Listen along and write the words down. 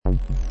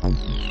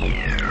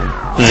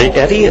The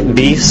Eddie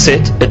B.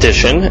 Sit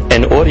edition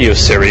and audio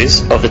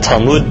series of the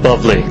Talmud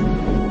Bavli.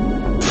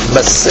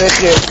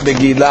 Masechet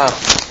Megillah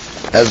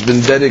has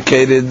been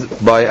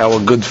dedicated by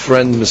our good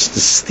friend Mr.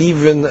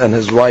 Stephen and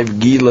his wife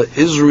Gila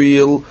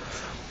Israel,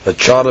 a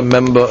charter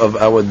member of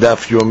our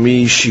Daf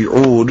Yomi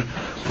Shiur,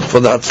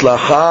 for the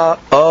Hatzlacha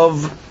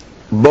of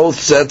both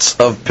sets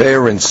of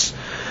parents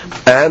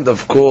and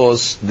of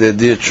course their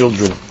dear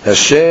children.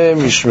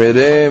 Hashem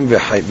Yishmerem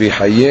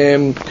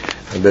v'Hayem,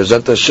 and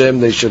Bezat Hashem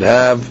they should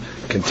have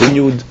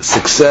continued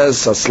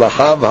success,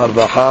 Hatzlacha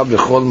v'Harvacha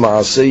b'chol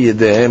ma'aseh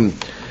yedehem.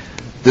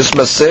 This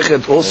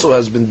Masechet also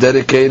has been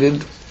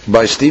dedicated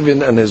by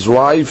Stephen and his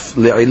wife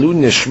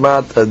Le'ilun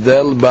Nishmat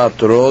Adel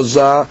Bat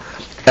Rosa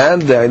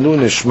and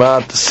Le'ilun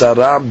Nishmat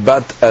Sarah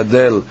Bat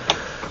Adel.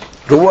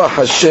 Ruach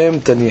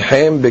Hashem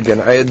Tanichem Began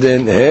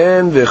Eden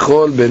Hen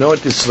V'chol Benot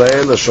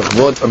Yisrael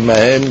Ashachvot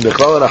Amahem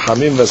B'chol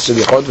Rachamim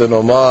V'Silichot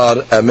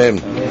V'Nomar Amen.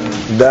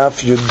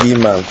 Daf Yud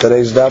Gimel.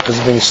 Today's daf is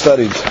being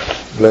studied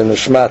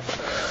Le'nishmat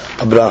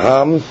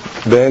Abraham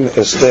Ben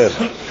Esther.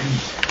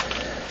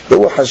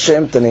 Ruach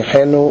Hashem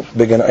Tanichenu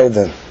Began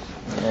Eden.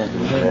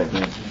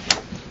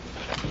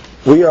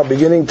 We are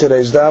beginning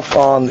today's daf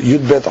on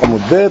Yud Bet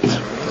Amud Bet,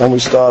 and we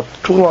start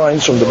 2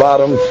 lines from the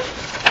bottom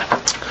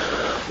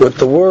with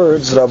the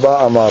words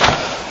Rabba Amar.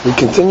 We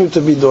continue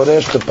to be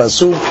Doresh the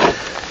Pasuk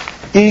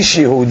Ish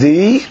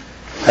Yehudi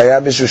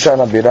Haya B'Shushan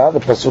Abira. The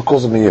Pasuk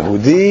calls him a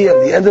Yehudi,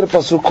 and the end of the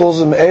Pasuk calls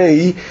him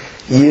a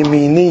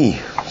Yemini.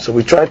 So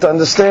we try to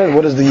understand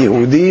what does the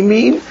Yehudi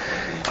mean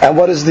and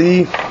what does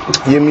the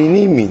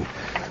Yemini mean.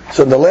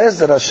 So in the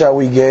last Drasha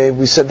we gave,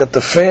 we said that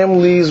the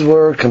families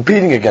were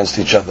competing against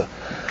each other,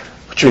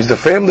 which means the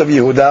family of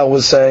Yehuda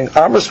was saying,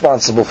 I'm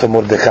responsible for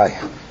Mordechai.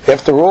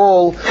 After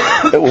all,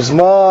 it was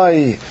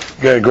our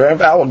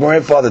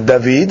grandfather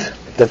David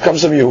that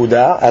comes from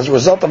Yehuda. As a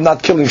result of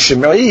not killing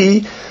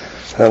Shimei,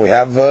 we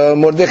have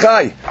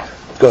Mordechai,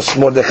 because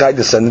Mordechai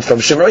descended from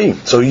Shimei.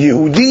 So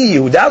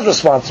Yehuda is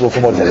responsible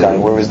for Mordechai,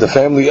 whereas the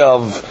family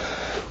of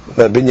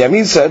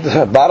Binyamin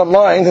said, bottom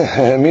line,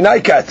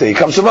 Minai Kate, he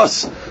comes from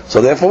us.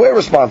 So therefore we're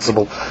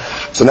responsible.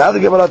 So now the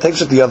Gemara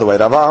takes it the other way.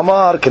 Rav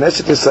Amar,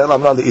 Knesset Yisrael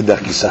Amran Le'idach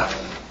Gisa.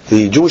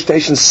 The Jewish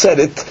nation said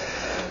it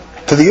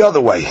to the other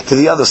way, to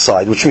the other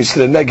side, which means to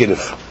the negative.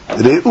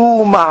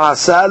 Re'u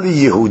ma'asa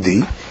li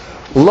Yehudi.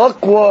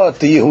 Look what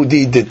the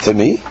Yehudi did to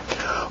me.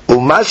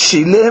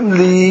 Umashilem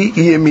li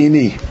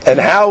Yemini. And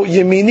how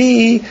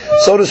Yemini,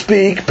 so to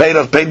speak,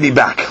 paid me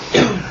back.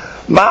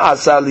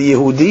 Ma'asa li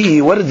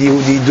Yehudi. What did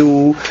Yehudi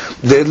do?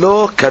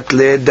 De'lo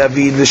katle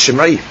David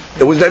l'Shimei.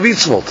 It was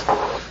David's fault.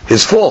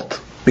 His fault.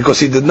 Because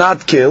he did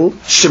not kill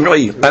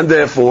Shimei. And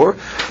therefore,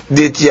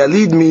 dit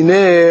yalid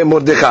mine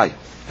Mordechai.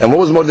 And what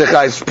was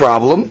Mordechai's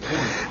problem?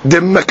 De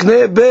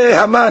makne be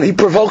Haman. He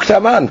provoked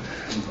Haman.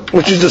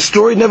 Which is, the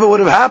story never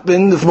would have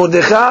happened if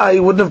Mordechai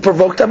wouldn't have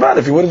provoked Haman.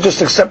 If he would have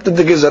just accepted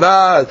the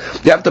Gezerah,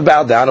 you have to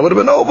bow down, it would have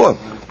been over.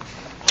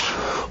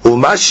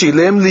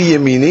 Umashilem li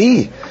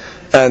Yemini.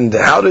 And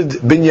how did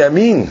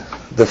Binyamin,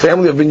 the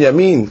family of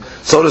Binyamin,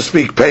 so to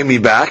speak, pay me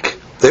back?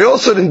 They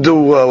also didn't do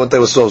what they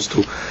were supposed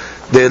to.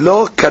 De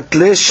lo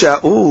katle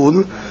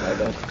Shaul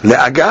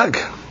le'Agag.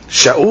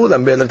 Shaul,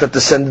 Amelech, that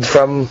descended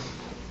from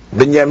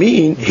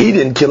Binyamin, he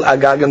didn't kill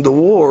Agag in the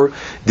war.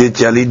 Did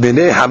Yalid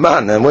b'nei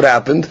Haman. And what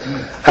happened?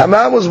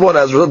 Haman was born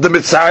as a result of the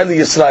Mitzrayim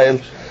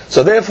Yisrael.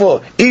 So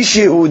therefore, Ish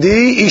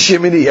Yehudi, Ish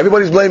Yemini.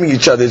 Everybody's blaming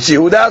each other. It's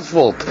Yehuda's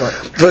fault.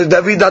 For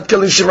David not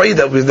killing Shimei,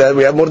 that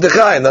we have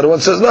Mordechai. Another one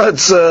says, no,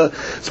 it's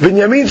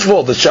Binyamin's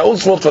fault. It's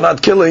Shaul's fault for not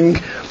killing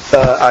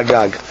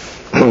Agag.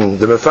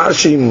 The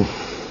Mefarshim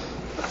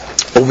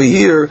over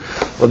here,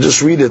 I'll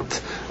just read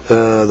it.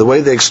 The way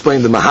they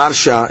explain, the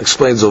Maharsha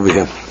explains over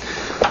here.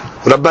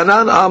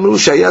 Rabbanan amru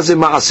shayaze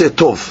ma'aseh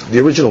tov. The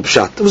original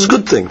pshat. It was a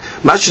good thing.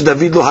 Mash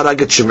David lo harag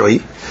et Shimei.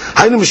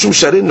 Haynu mishum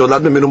sharin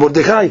nolad memenu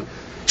Mordechai.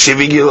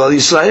 Shevigil al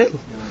Yisrael.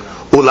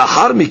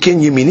 Ulachar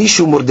miken yemini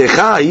shu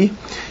Mordechai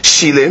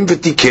shilem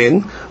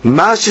v'tiken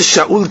ma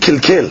Shaul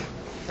kilkel.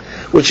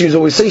 Which means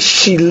when we say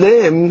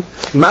shilem,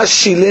 ma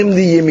shilem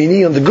li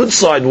yemini, on the good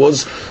side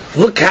was,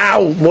 look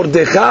how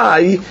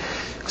Mordechai,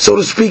 so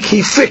to speak,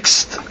 he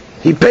fixed.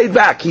 He paid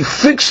back. He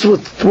fixed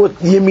what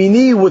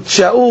Yemini, what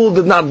Shaul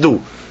did not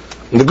do.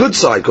 On the good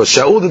side, because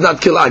Shaul did not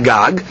kill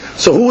Agag,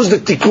 so who was the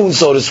tikkun,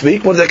 so to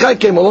speak? Mordechai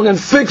came along and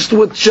fixed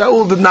what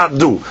Shaul did not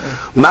do.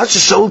 Masha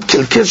Shaul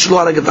kilkel shlo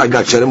haraget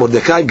Agag, shere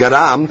Mordechai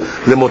garam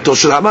lemoto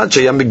shel Haman,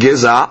 sheyam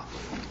begeza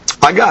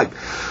Agag.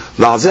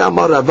 V'alzeh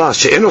amar Rava,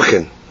 she'eno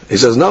chen. He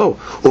says no.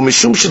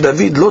 Umishum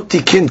sheDavid lo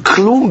tikin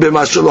klum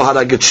b'ma shelo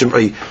haraget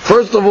Shimei.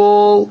 First of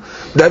all,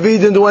 David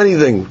didn't do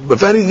anything.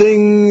 If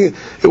anything,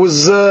 it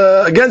was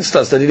against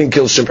us that he didn't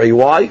kill Shimei.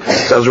 Why?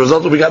 As a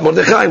result, we got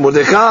Mordechai.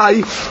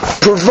 Mordechai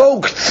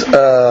provoked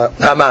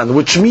Haman,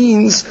 which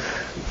means,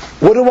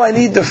 what do I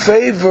need the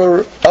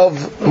favor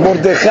of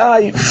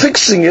Mordechai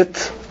fixing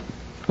it?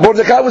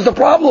 Mordechai was the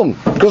problem,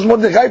 because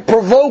Mordechai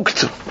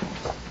provoked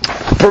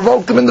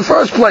him in the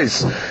first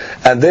place.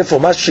 And therefore,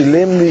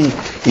 Mashilim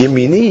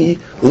Yemini,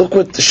 look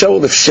what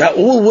Shaul, if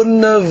Shaul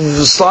wouldn't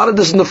have started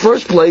this in the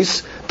first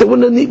place, there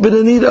wouldn't have been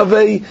a need of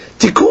a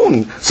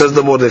tikkun, says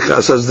the Mordechai,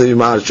 says the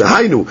Maharsha.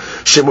 Hainu,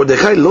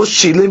 Mordechai lo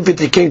shilim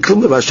v'tiken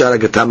klum l'mashar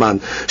Haman.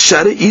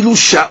 Shari ilu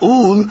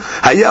Shaul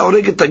haya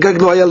oreg et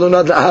Agag lo haya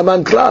lonad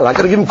Haman klal. I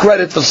got to give him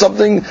credit for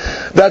something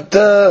that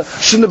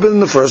shouldn't have been in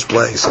the first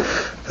place.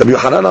 Rabbi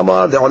Yochanan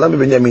Amar de'olam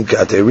Binyamin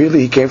ka'ateh.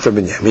 Really, he came from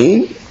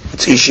Binyamin.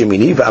 It's ish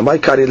yemini.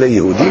 V'amai kari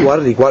le-Yehudi. Why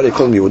did he call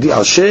him Yehudi?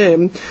 Al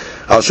Shem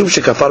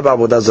shekafar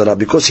ba'avodah zarah.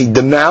 Because he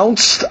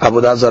denounced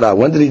avodah zarah.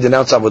 When did he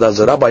denounce avodah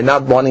zarah? By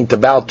not wanting to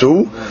bow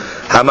to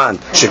Haman.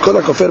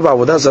 Shekol ha'kofer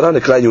ba'avodah zarah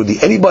nekra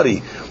Yehudi.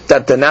 Anybody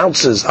that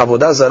denounces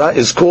avodah zarah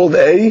is called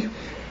a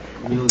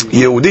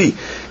Yehudi.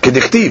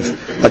 Kedichtiv,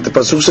 like the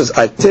pasuk says,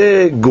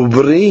 Ate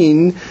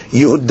gubrin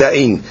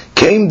Yehudain.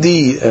 Came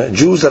the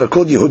Jews that are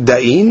called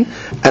Yehudain,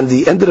 and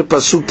the end of the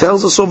pasuk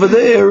tells us over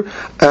there,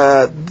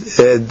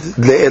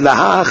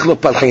 le'elahach lo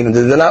palchin.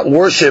 They do not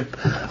worship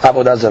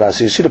avodah zarah.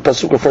 So you see, the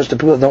pasuk refers to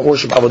people that don't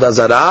worship avodah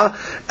zarah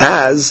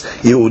as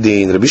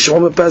Yehudain. Rabbi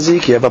Shimon ben Pazi,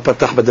 ki hava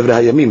patach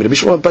b'devrei hayamim. Rabbi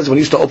Shimon ben Pazi, when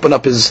he used to open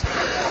up his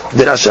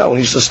derasha, when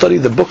he used to study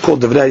the book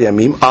called Devrei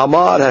Hayamim,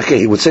 Amar Hakeh,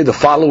 he would say the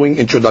following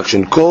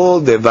introduction: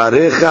 Kol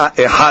devarecha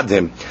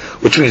ehadhem,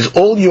 which means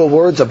all your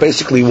words are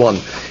basically one.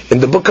 In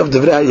the book of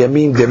Devrei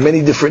Hayamim, there are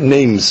many different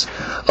names.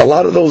 A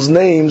lot of those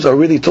names are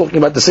really talking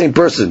about the same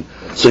person.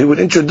 So he would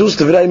introduce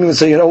Devrei Hayamim and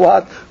say, you know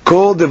what?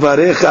 Kol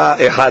devarecha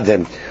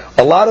ehadhem.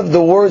 A lot of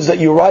the words that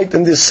you write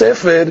in this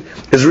sefer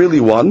is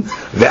really one.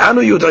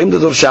 Ve'anu yud'im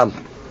l'dorsham.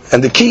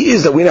 And the key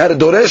is that we know how to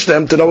doresh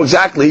them to know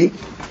exactly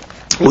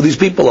who these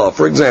people are.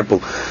 For example,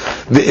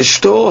 the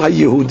Ishto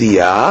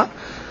HaYehudiyah,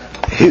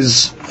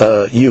 his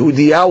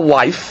Yehudiyah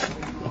wife.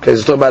 Okay,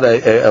 so talking about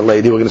a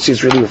lady. We're going to see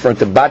it's really referring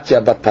to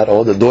Batya Bat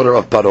Paro, the daughter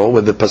of Paro,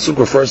 where the pasuk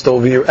refers to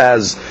over here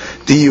as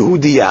the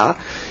Yehudiyah.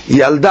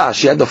 Yalda,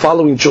 she had the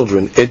following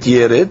children: Et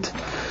Yered,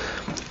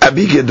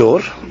 Abi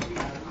Gedor,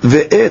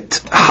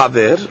 Ve'et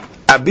Haver,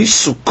 Abi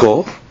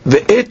Sukko,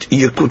 Ve'et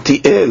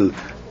Yekutiel,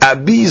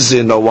 Abi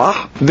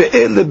Zenowah,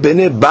 Ve'el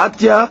Bene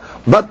Batya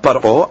Bat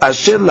Paro,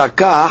 Asher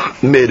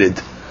Lakach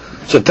Merid.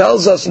 So it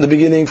tells us in the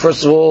beginning,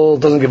 first of all, it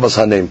doesn't give us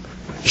her name.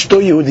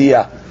 Shto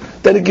Yehudiyah.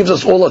 Then it gives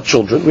us all our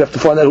children. We have to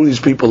find out who these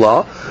people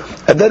are.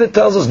 And then it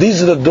tells us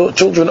these are the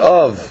children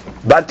of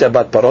Batya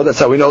Bat Paro. That's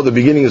how we know the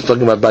beginning is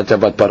talking about Batya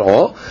Bat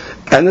Paro.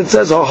 And it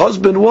says her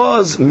husband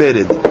was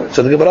Merid.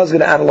 So the Gemara is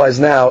going to analyze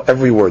now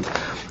every word.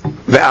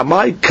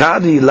 Ve'amai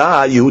kari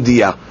la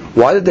Yehudiyah.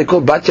 Why did they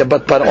call Batya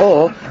Bat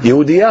Paro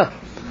Yehudiyah?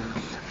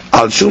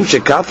 Al shum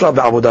shekafra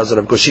be'avodah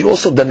zarah, because she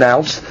also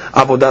denounced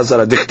avodah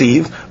zarah.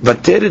 Dichtiv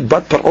vaterid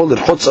bat paro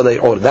l'chotz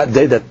alei or. That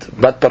day that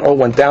bat paro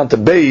went down to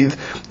bathe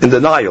in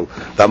the Nile.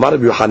 V'amar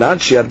Rabbi Yochanan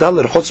sheyarda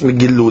l'chotz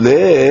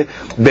megiluleh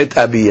bet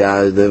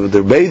abiyah.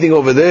 The bathing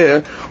over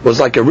there was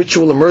like a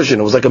ritual immersion.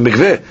 It was like a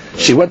mikveh.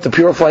 She went to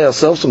purify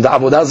herself from the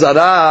avodah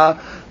zarah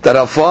that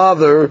her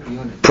father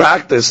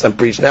practiced and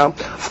preached. Now,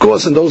 of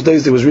course, in those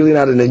days there was really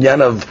not an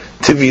inyan of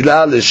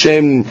Tivilah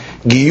l'shem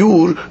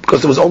Giur,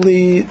 because there was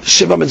only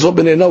Shiva Mitzvot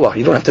B'nei Noach.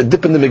 You don't have to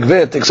dip in the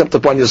mikveh to accept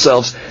upon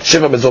yourselves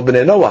Shiva Mitzvot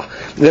B'nei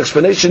Noach. The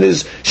explanation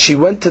is she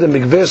went to the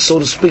mikveh, so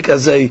to speak,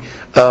 as a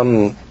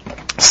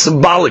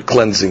symbolic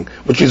cleansing,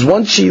 which is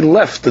once she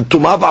left the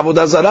Tumah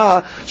Avodah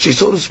Zarah, she,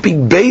 so to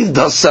speak, bathed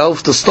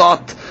herself to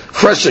start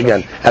fresh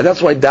again. And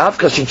that's why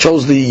Dafka she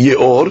chose the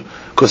Yeor,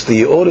 because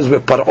the Yeor is where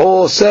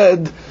Paro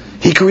said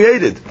he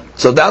created.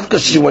 So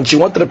Dafka, when she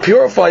wanted to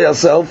purify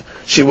herself,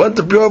 she went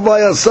to purify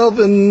herself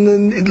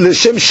in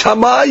L'Shem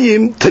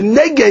Shamayim to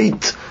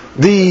negate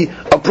the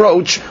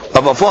approach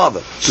of her father.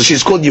 So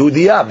she's called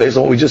Yehudiyah, based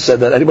on what we just said,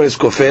 that anybody who's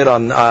kofir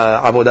on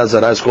Avodah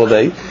Zarah is called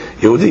a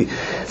Yehudi.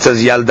 It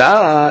says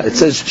Yalda, it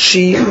says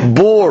she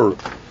bore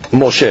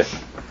Moshe.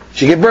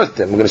 She gave birth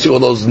to him. We're going to see all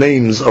those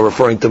names are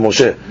referring to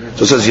Moshe.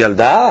 So it says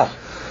Yalda,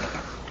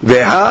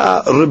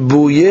 Veha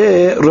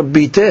Rebuye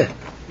Rebite.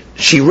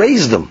 She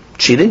raised them.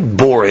 She didn't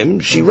bore him,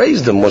 she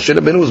raised him. Moshe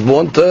Rabbeinu was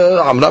born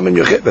to Amram and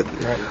Yocheved.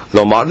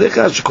 לומר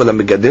לך שכל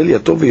המגדל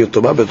יתום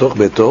ויתומה בתוך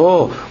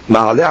ביתו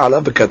מעלה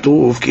עליו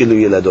וכתוב כאילו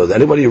ילדו.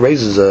 Anybody who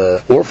raises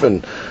an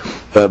orphan,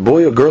 a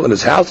boy or girl in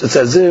his house, it's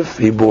as if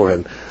he bore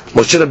him.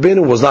 Moshe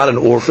Rabbeinu was not an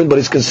orphan, but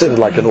he's considered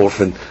like an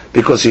orphan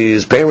because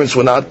his parents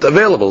were not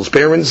available. His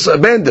parents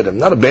abandoned him.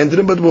 Not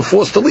abandoned him, but were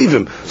forced to leave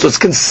him. So it's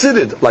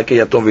considered like a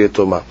yatom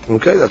v'yatoma.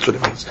 Okay, that's what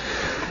it means.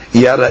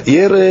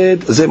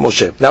 Yered ze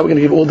Moshe. Now we're going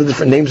to give all the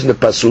different names in the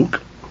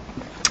pasuk.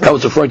 I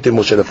was referring to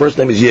Moshe. The first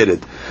name is Yered.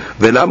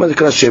 Ve'lama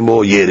nikra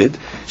shemo Yered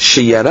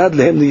sheyarad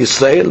lehem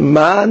liYisrael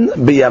man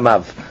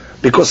biyamav.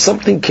 Because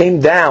something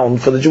came down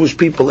for the Jewish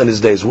people in his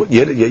days.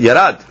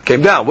 Yarad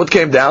came down. What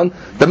came down?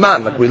 The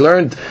man. Like we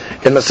learned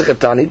in Masechet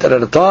Ta'anit, that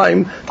at the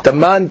time the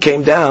man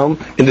came down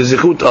in the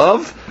zichut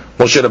of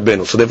Moshe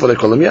Rabbeinu. So therefore they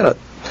call him Yarad.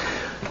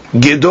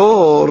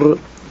 Gedor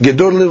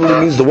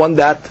literally means the one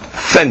that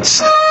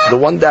fenced, the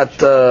one that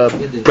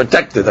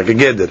protected, like a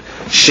geder.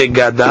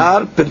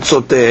 Shegadar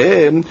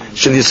pirtzotehem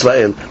shel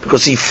Yisrael,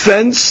 because he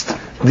fenced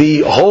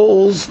the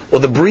holes or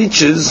the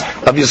breaches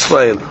of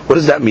Yisrael. What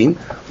does that mean?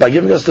 By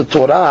giving us the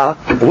Torah.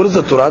 What is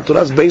the Torah?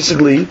 Torah is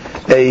basically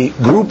a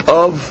group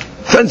of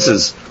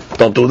fences.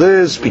 don't do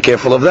this, be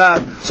careful of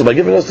that. So by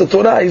giving us the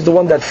Torah, he's the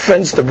one that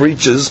fenced the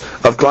breaches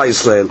of Klal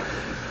Yisrael.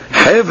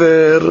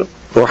 Hever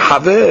or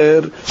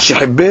Haver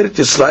shehiber et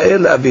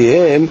Yisrael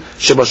avihem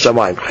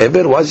shebashamayim.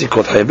 Heber, why is he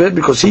called Heber?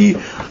 Because he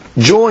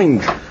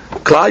joined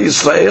Klal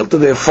Yisrael to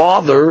their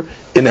father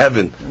in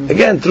heaven.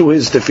 Again, through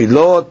his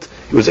tefillot,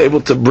 he was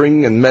able to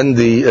bring and mend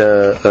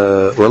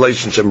the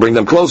relationship, bring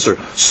them closer.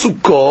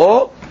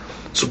 Sukkah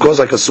is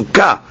like a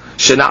sukkah.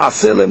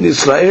 Shena'aselem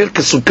Yisrael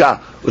kesukkah,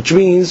 which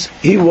means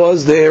he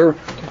was their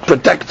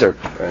protector.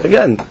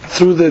 Again,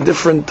 through the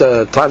different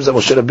times that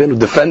Moshe Rabbeinu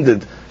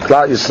defended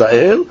Klal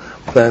Yisrael,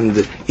 and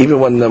even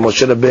when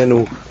Moshe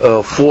Rabbeinu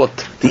fought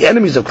the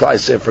enemies of Klal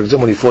Yisrael, for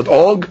example, when he fought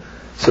Og,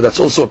 so that's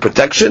also a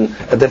protection,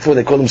 and therefore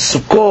they call him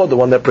Sukkah, the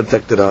one that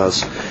protected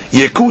us.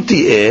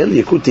 Yekuti El,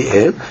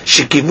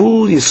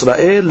 Shekivu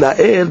Yisrael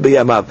La'el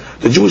B'yamav.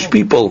 The Jewish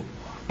people,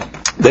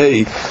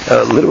 they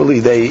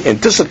literally they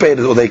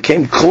anticipated, or they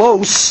came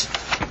close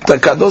to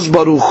Kadosh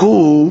Baruch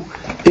Hu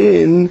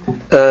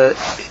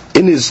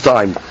in his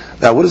time.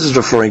 Now, what is this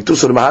referring to?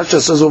 So the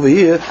Maharsha says over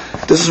here,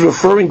 this is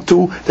referring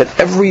to that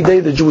every day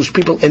the Jewish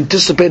people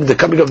anticipated the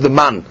coming of the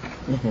man.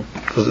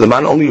 Because the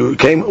man only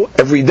came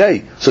every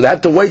day. So they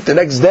had to wait the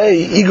next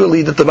day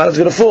eagerly that the man is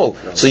going to fall.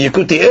 So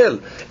Yekuti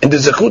El. And the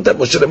Zechut that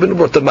Moshe Rabbeinu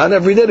brought the man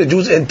every day, the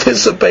Jews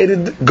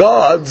anticipated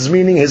God's,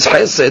 meaning his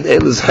Chesed,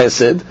 El is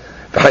Chesed,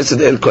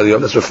 Chesed El Kol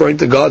Yom, that's referring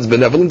to God's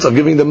benevolence of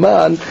giving the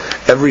man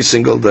every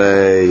single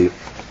day.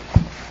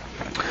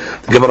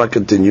 The Gemara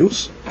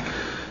continues.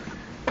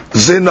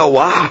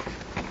 Zenawah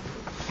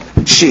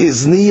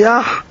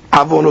Shehizniach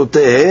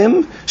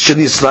Avonotehem Shel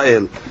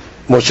Yisrael.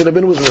 Moshe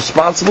Rabbeinu was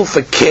responsible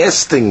for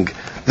casting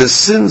the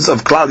sins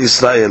of Klal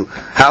Yisrael.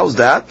 How's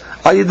that?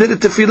 Ayidid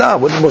tefillah.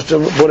 What did Moshe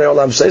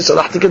Rabbeinu say?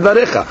 Salachti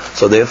kedvarecha.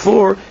 So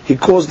therefore, he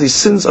caused the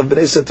sins of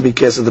Bnei Yisrael to be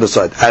cast to the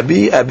side.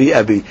 Abi, Abi,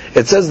 Abi.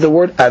 It says the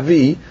word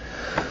Avi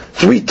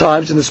 3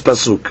 times in this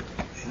pasuk.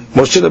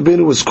 Moshe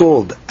Rabbeinu was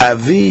called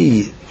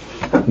Avi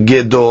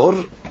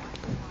Gedor.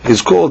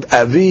 He's called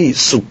Avi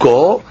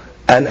Sukkah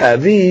and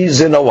Avi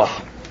Zenawah.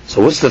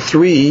 So what's the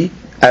 3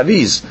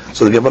 Avis?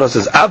 So the Gemara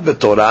says Av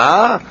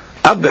b'Torah,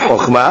 Av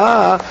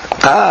b'Chokhmah,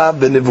 Av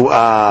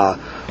b'Nevuah.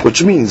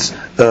 Which means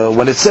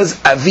when it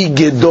says Avi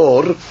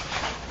Gedor,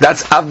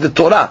 that's Av the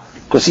Torah,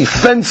 because he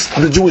fenced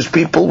the Jewish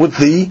people with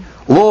the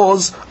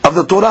laws of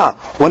the Torah.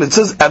 When it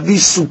says Avi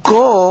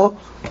Sukkah,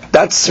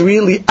 that's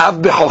really Av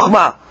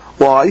b'Chokhmah.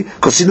 Why?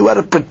 Because he knew how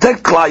to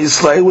protect Klal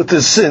Yisrael with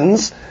his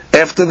sins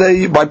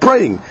by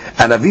praying.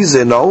 And Avi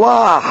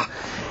Zenawah,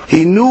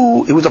 he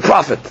knew he was a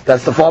prophet.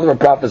 That's the father of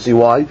prophecy.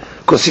 Why?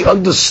 Because he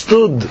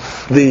understood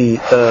the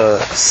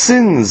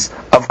sins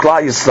of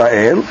Klal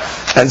Yisrael,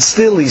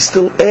 and he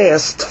still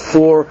asked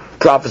for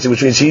prophecy,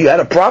 which means he had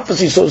a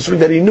prophecy, so to speak,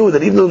 that he knew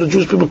that even though the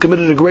Jewish people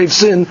committed a grave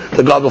sin,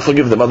 that God will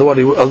forgive them.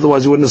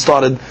 Otherwise he wouldn't have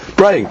started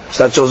praying.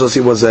 So that shows us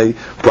he was a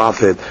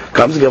prophet.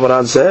 Comes the Gemara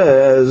and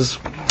says,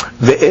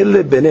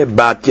 "Ve'ele bene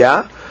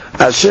Batya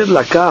asher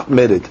lakach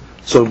merid."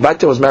 So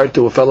Batya was married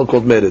to a fellow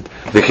called Merid.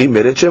 V'chi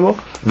Merid shemo,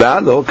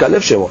 v'alo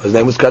Kalev shemo. His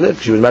name was Kalev.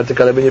 She was married to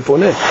Kalev ben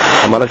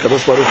Yefoneh. Amar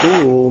HaKadosh Baruch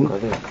Hu,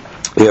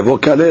 Yavo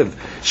Kalev,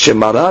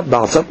 shemarat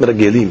ba'asat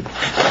meragelim.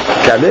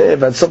 Kalev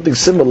had something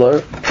similar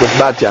with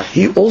Batya.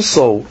 He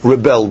also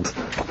rebelled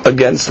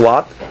against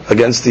what?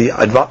 Against the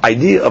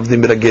idea of the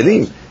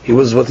meragelim. He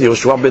was with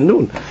Yoshua ben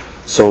Nun.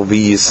 So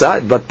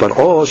v'yisad bat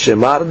Paro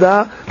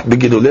shemarda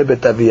b'gidulei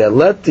bet aviyah.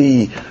 Let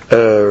the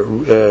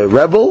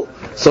rebel,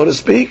 so to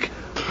speak,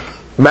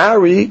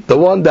 marry the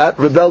one that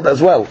rebelled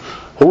as well.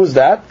 Who was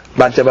that?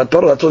 Batya bat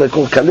Paro. That's what they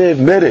call Kalev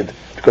Merid,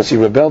 because he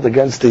rebelled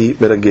against the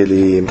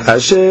meragelim.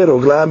 Asher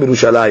ogla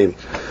mirushalayim.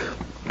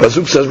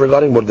 Pasuk says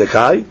regarding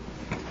Mordechai,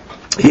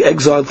 he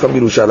exiled from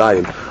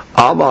Yerushalayim.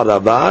 Amar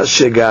Rabba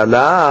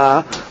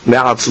shegala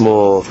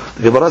me'atzmo.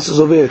 The Gemara says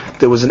over here,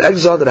 there was an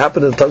exile that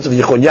happened in the times of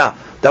Yechoniah.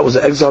 That was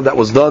an exile that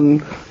was done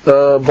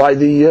by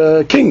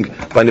the king,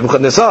 by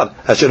Nebuchadnezzar.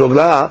 Asher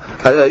ogla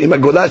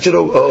imagola asher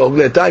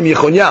ogletai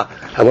Yechoniah.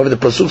 However, the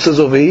pasuk says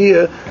over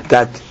here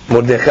that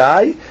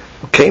Mordechai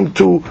came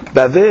to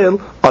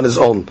Bavel on his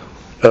own,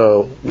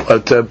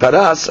 to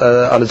Paras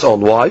on his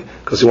own. Why?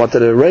 Because he wanted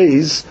to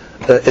raise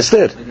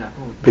Esther,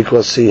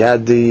 because he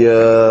had he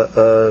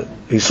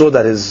saw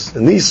that his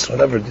niece,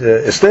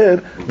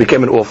 Esther,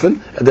 became an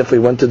orphan, and therefore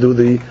he went to do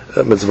the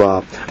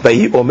mitzvah.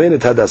 Vahi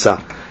omenet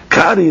Hadassah,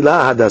 Kari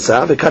la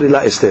Hadassah, veKari la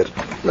Esther.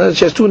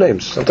 She has 2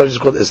 names. Sometimes she's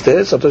called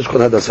Esther, sometimes she's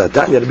called Hadassah.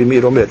 Tanya Rabbi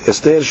Meir Omer,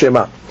 Esther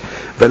Shema.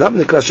 ולמה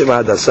נקרא שם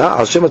הדסה?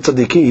 על שם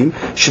הצדיקים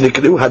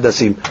שנקראו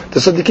הדסים. The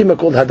tzaddikim are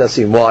called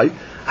hadasim. Why?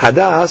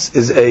 Hadas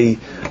is a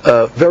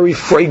very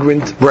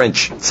fragrant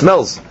branch. It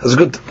smells, has a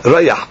good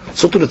rayah.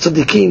 So to the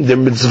tzaddikim, the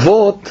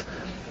mitzvot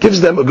gives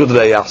them a good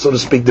rayah, so to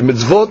speak. The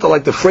mitzvot are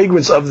like the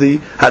fragrance of the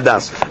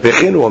hadas.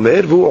 V'chein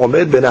omer, v'hu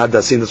omed ben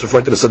hadasim. That's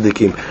referring to the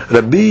tzaddikim.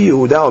 Rabbi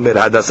Yehuda omer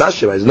hadasa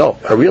shema. No,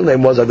 her real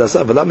name was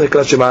Hadasa. ולמה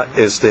נקרא שמה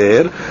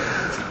Esther?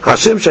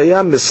 Hashem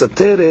shayam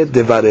mesateret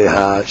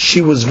devareha.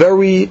 She was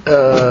very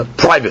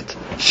private.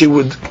 She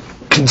would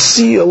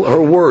conceal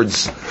her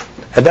words.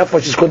 and that's why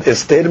she's called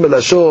Esther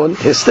Melashon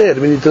Hester,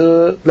 meaning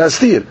to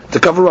lastir, to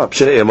cover up.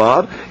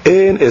 Shene'emar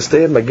in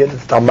Esther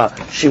Magedet Tama.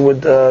 She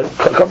would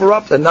cover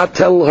up and not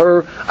tell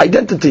her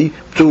identity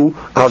to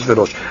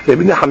Ahasuerus.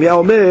 Rabbi Nehemiah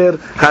Omer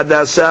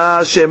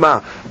Hadasha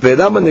Shema.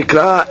 Ve'lama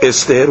nikra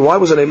Esther. Why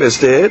was her name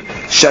Esther?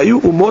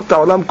 Shayu umot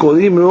ha'olam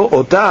korim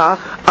ota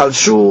al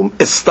shum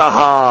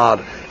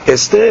Estahar.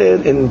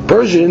 Esther in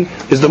Persian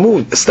is the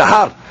moon,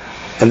 Estahar.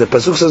 And the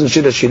pasuk says in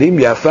Shir Hashirim,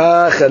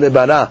 Yafa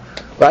Chalebana,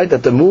 right?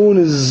 That the moon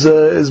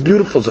is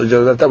beautiful. So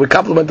that we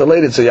compliment the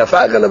lady. So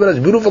Yafa Chalebana is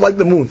beautiful like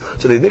the moon.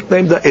 So they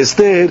nicknamed her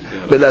Esther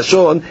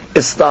Belashon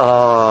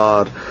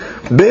Estahar.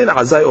 Ben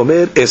Azai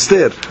Omer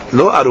Esther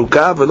Lo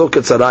Aruka Velo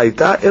Ketzara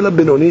Ita Ela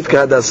Benonit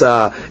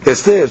Kahadasa.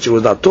 Esther, she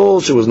was not tall,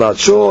 she was not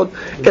short,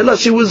 Ela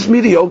she was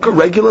mediocre,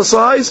 regular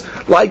size,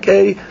 like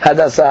a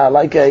Hadasa,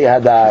 like a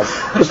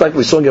Hadas. Just like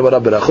we saw in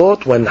Gemara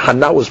Berachot when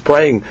Hannah was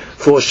praying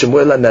for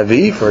Shemuel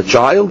Navi, for a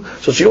child.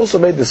 So she also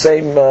made the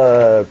same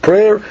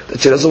prayer that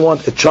she doesn't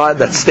want a child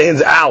that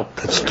stands out.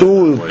 That's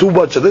too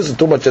much of this and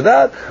too much of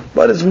that.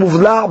 But it's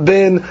Muvla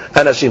Ben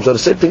Anashim. So the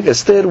same thing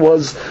Esther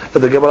was,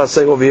 the Gemara is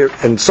saying over here,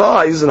 in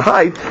size and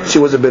height, she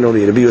was a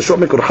Benoni. Esther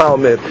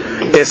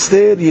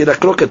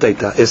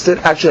Esther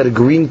actually had a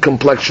green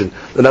complexion,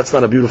 and that's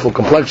not a beautiful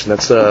complexion.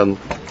 That's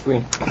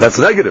green. That's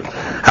negative.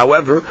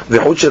 However,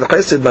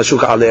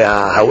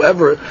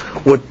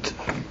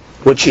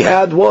 what she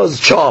had was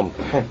charm,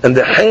 and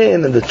the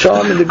hand and the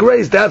charm and the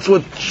grace. That's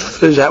why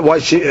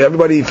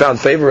everybody found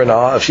favor in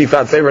her. She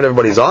found favor in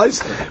everybody's eyes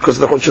because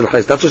of the Chut Shel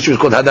Chesed. That's what she was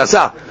called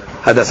Hadasa.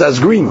 Hadasa is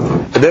green,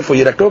 and therefore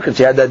Yirakroket,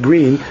 she had that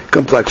green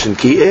complexion.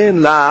 Ki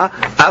en la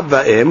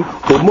abaim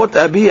umot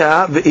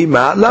abiha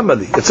ve'ima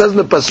lamali. It says in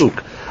the pasuk,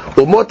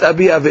 umot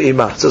abiha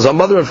ve'ima. It says her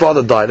mother and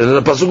father died, and then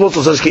the pasuk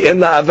also says ki en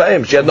la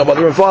abaim. She had no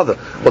mother and father.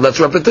 Well, that's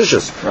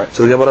repetitious. Right.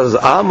 So the Gemara says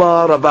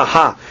Amar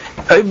Rabaha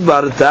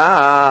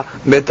Ibarta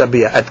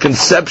metabia. At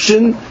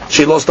conception,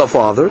 she lost her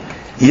father.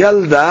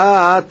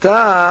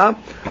 Yaldata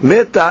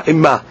meta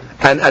imma.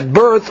 And at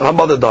birth, her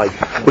mother died.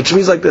 Which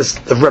means like this,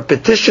 the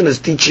repetition is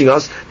teaching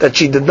us that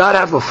she did not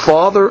have a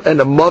father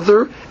and a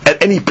mother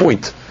at any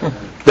point.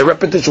 The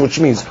repetition, which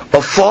means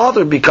a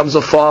father becomes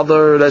a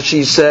father, as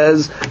she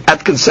says,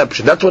 at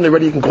conception. That's when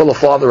already you can call a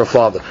father.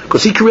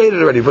 Because he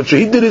created already. But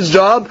he did his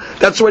job,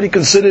 that's already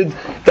considered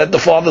that the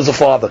father's a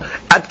father.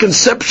 At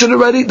conception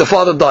already, the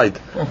father died.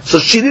 So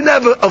she didn't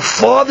have a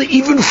father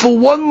even for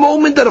one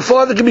moment that a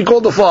father can be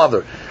called a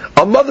father.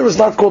 A mother is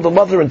not called a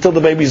mother until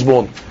the baby is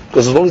born.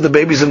 Because as long as the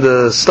baby's in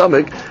the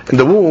stomach, in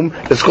the womb,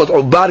 it's called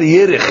Obar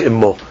Yerich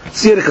Immo.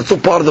 Yerich is still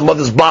part of the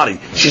mother's body.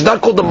 She's not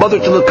called the mother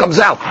till it comes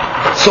out.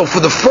 So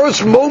for the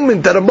first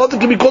moment that a mother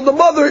can be called the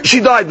mother,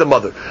 she died the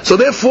mother. So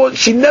therefore,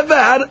 she never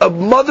had a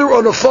mother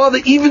or a father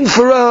even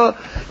for a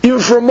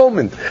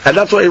moment. And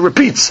that's why it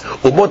repeats.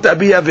 Umot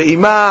abiya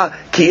ve'ima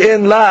ki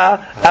en la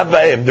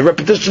abaim. The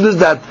repetition is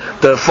that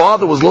the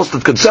father was lost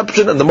at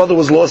conception and the mother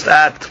was lost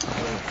at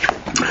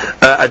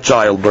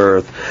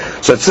childbirth.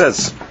 So it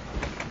says,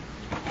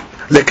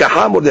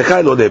 Lekaha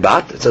Mordechai lo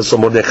lebat. It says, so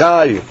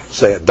Mordechai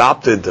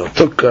adopted or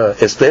took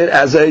Esther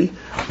as a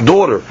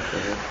daughter.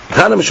 He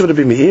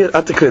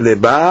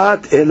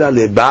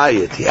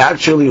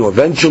actually or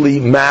eventually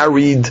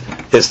married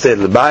Esther.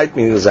 Lebayit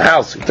means as a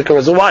house. He took her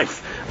as a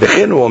wife.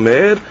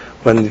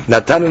 When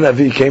Natan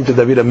Navi came to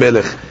David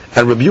HaMelech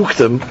and rebuked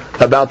him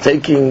about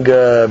taking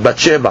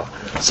Bathsheba.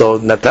 So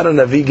Natan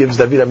Navi gives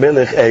David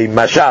HaMelech a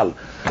mashal.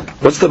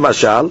 What's the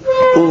mashal?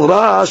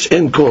 Urash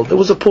in kol. There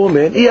was a poor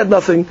man. He had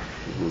nothing.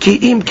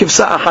 Ki'im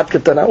kivsa achat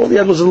ketana. All he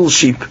had was a little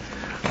sheep.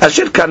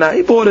 Asher kana.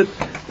 He bought it.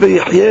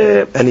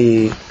 And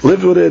he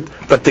lived with it.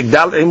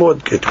 V'tigdal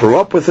imod. It grew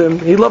up with him.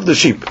 He loved the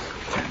sheep.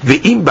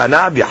 V'im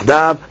banav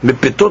yahdav.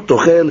 Mipitot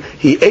tochel.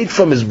 He ate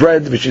from his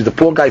bread, which is the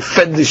poor guy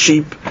fed the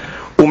sheep.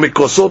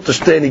 Umikosot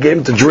tishte. And he gave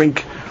him to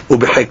drink.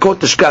 Ubechekot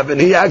tishkav. And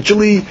he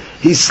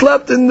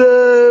slept in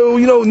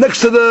the,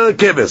 next to the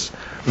keves.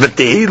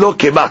 V'tehi lo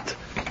kebat.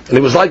 And he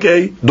was like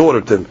a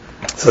daughter to him.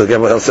 So the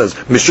Gemara says,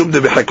 "Mishum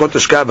de b'chakot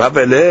tishkav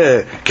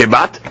havele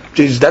kebat."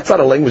 Jeez, that's not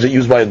a language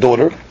used by a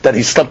daughter that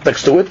he slept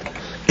next to it.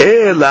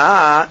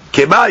 Ela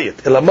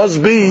kebayit. Ela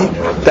must be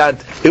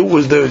that it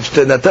was the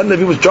Natan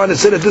Navi was trying to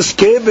say that this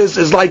keves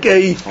is like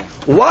a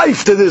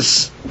wife to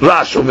this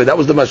Rash over. That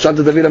was the Mashal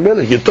to David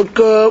HaMelech. You took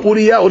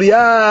Uriah. Uriah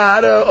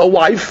had a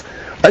wife.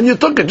 And you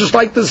took it, just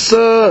like this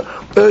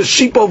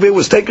sheep over here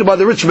was taken by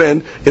the rich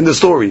man in the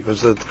story.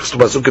 So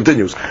it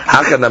continues. So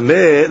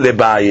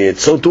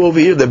too over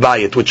here,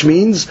 lebayit, which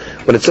means,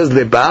 when it says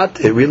lebat,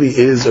 it really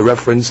is a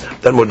reference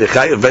that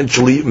Mordechai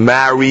eventually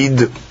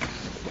married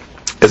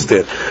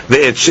Esther.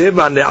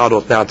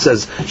 Now it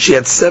says, she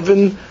had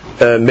 7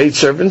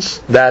 maidservants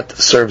that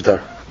served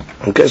her.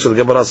 Okay, so the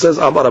Gemara says,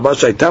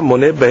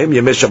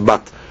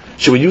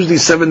 she would use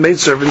these 7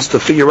 maidservants to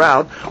figure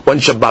out when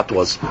Shabbat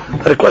was.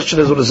 And the question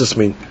is, what does this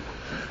mean?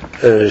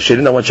 She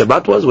didn't know when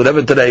Shabbat was.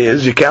 Whatever today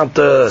is, you count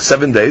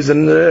 7 days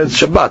and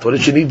it's Shabbat. What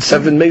did she need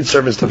 7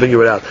 maidservants to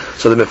figure it out?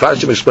 So the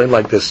Mefarshim explained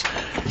like this.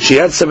 She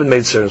had 7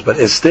 maidservants, but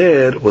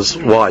Esther was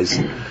wise.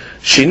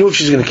 she knew if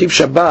she's going to keep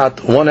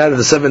Shabbat, one out of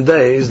the 7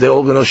 days, they're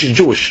all going to know she's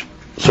Jewish.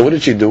 So what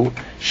did she do?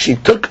 She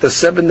took the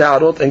 7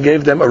 Na'arot and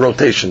gave them a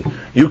rotation.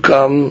 You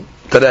come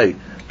today,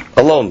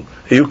 alone.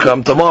 You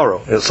come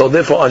tomorrow. And so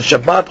therefore on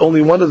Shabbat,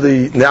 only one of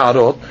the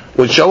Na'arot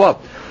would show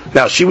up.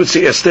 Now she would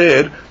see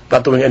Esther,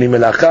 not doing any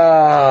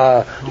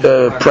melacha,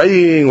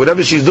 praying,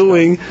 whatever she's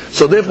doing.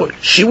 So therefore,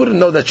 she wouldn't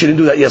know that she didn't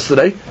do that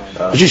yesterday.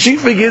 She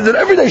figures that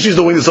every day she's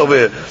doing this over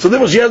here. So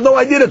therefore, she has no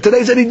idea that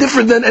today's any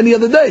different than any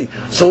other day.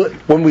 So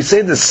when we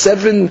say the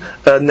 7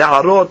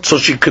 na'arot, so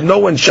she can know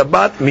when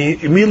Shabbat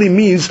merely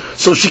means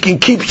so she can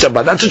keep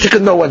Shabbat. That's what she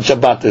can know when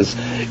Shabbat is.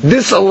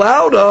 This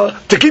allowed her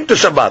to keep the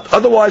Shabbat.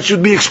 Otherwise, she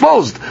would be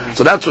exposed.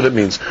 So that's what it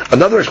means.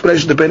 Another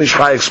explanation the Ben Ish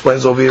Chai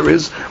explains over here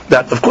is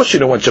that, of course, she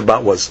knew when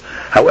Shabbat was.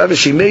 However,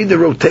 she made the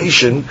rotation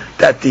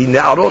that the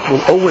na'arot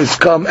will always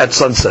come at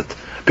sunset.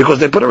 Because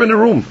they put her in a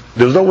room.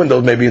 There was no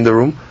windows maybe in the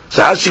room.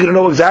 So how's she going to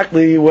know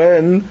exactly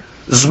when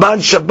Zman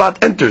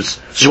Shabbat enters?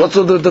 She wants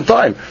to know the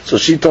time. So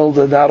she told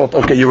the Na'arot,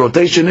 okay, your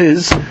rotation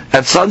is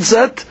at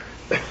sunset.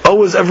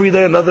 Always every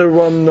day another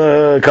one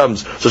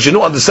comes. So she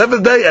knew on the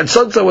 7th day at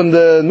sunset when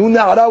the new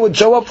Na'ara would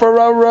show up for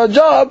her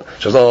job.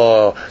 She says,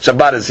 oh,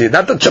 Shabbat is here.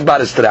 Not that Shabbat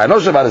is today. I know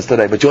Shabbat is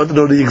today. But you want to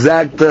know the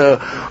exact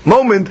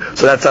moment.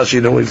 So that's how she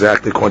knew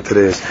exactly when it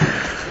is.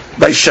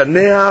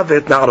 Vaishanea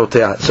vet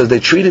na'arotea. So they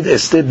treated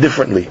Esther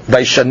differently.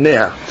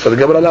 Vaishanea. So the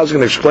Gemara now is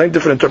going to explain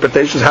different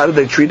interpretations. How did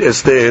they treat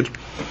Esther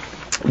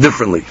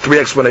differently? 3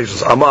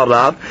 explanations. Amar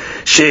Rav,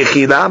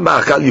 she'echila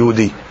ma'achal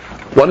Yehudi.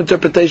 One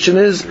interpretation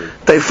is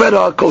they fed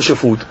her kosher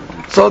food.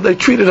 So they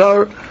treated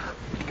her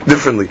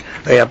differently.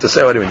 Now you have to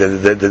say, what do you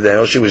mean? Did they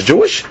know she was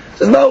Jewish? He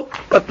says, no,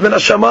 but min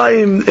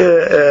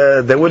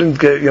hashamayim, they wouldn't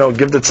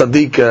give the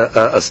tzaddik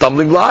a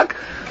stumbling block.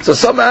 So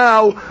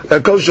somehow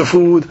kosher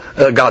food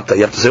got there.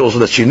 You have to say also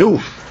that she knew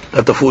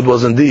that the food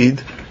was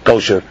indeed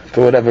kosher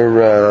for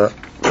whatever,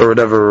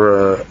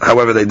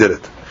 however they did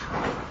it.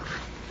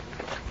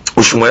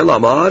 Ushmuel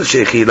Amar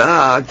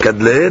Sheikhila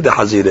Kadle de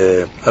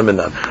Hazire.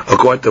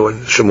 According to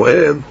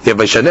Shmuel,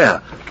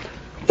 Yevashaneha.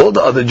 All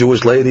the other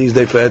Jewish ladies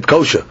they fed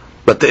kosher,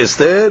 but the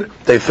Esther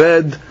they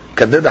fed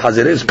Kadle de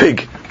Hazire is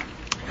pig,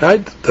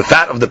 right? The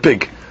fat of the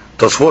pig.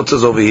 Tosfot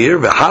says over here,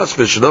 "V'has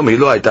v'shalom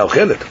hilo hayta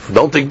ochelet."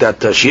 Don't think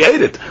that she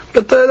ate it,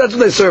 but that's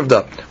what they served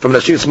up. From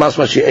Rashid's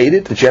Masma, she ate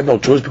it, and she had no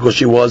choice because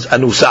she was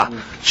anusa.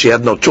 She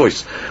had no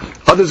choice.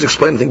 Others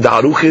explain, I think the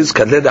Aruch is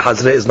Kadle de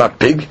Hazre is not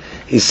pig.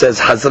 He says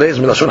Hazre is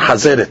milashon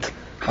hazeret.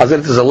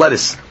 Hazeret is a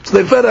lettuce. So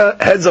they fed her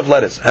heads of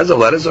lettuce. Heads of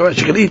lettuce, all right,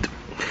 she can eat.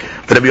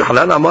 Rabbi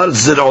Yochanan Amar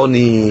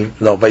Zir'oni.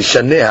 No,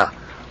 Vaishaneha.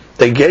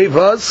 They gave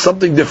her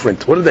something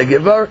different. What did they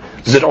give her?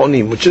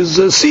 Zir'onim, which is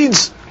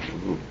seeds.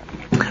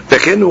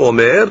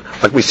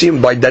 Like we see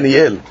him by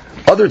Daniel.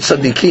 Other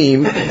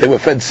tzaddikim, they were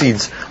fed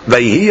seeds.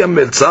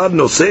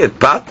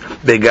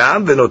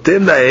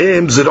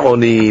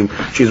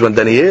 She's when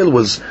Daniel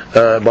was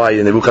by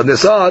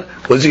Nebuchadnezzar,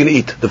 what is he going to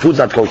eat? The food's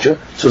not kosher.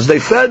 So they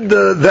fed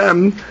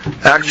them,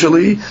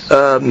 actually,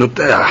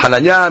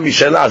 Hananiah,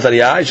 Mishael,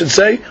 Azariah, I should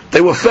say,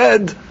 they were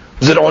fed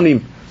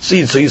zir'onim,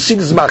 seeds. So you see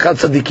this is Ma'achad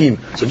Tzaddikim.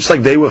 So just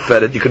like they were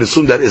fed it, you could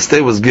assume that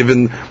Esther was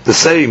given the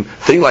same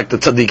thing like the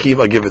Tzaddikim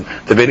are given.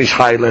 The Ben Ish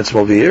Chai learns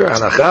from over here,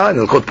 Hanacha, and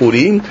Ilchot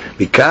Purim,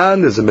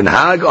 Mikan, there's a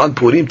minhag on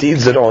Purim to eat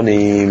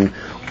zir'onim.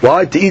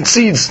 Why? To eat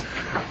seeds.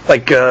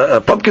 Like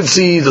pumpkin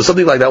seeds or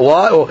something like that.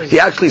 Why? Or he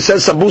actually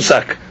says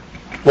sambusak.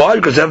 Why?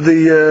 Because you have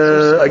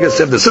I guess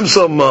you have the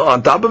simsum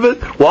on top of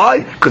it.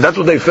 Why? Because that's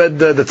what they fed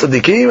the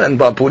tzaddikim, and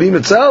by Purim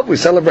itself, we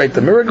celebrate the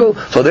miracle,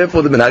 so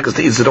therefore the minhag is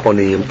to eat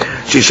zir'onim.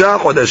 Shisha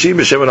chodashim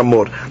b'shem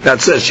amor.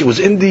 That says she was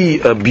in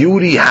the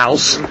beauty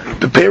house,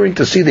 preparing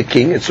to see the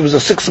king. It was a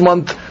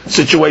 6-month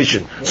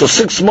situation. So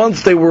 6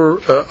 months they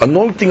were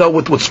anointing her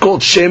with what's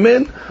called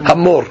shemen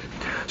hamor.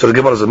 So the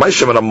Gemara says, my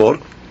shemen hamor,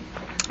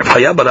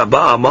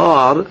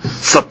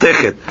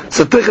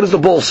 Satechet is the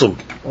balsam.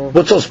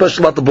 What's so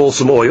special about the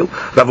balsam oil?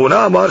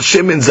 Ravuna Amar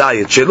Shemin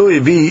Zayit Shelo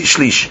Evi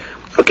Shlish.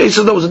 Okay,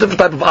 so there was a different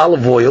type of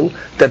olive oil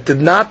that did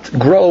not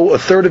grow a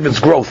third of its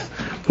growth.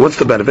 What's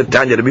the benefit?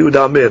 Tanya Rabbi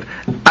Yehuda Amir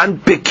An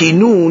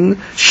Pekinun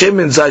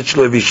Shemin Zayit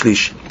Shelo Evi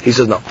Shlish. He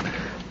says no.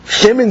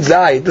 Shemin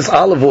Zayit, this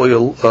olive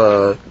oil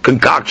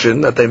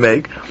concoction that they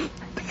make,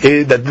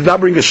 that did not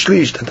bring a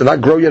shlish, that did not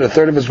grow yet a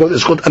third of its growth,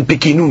 is called An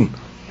Pekinun.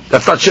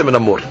 That's not Shemin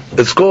Amor.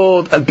 It's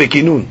called An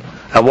Pekinun.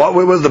 And what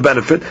was the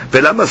benefit?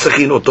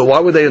 Why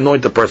would they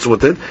anoint the person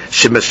with it?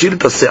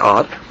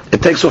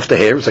 It takes off the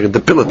hair, it's like a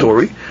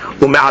depilatory,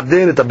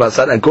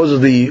 and causes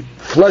the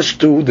flesh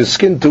the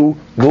skin to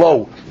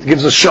glow. It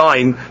gives a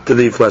shine to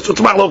the flesh. So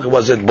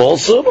was it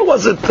balsam or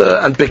was it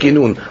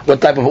anpekinun?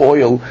 What type of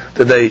oil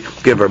did they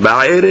give her?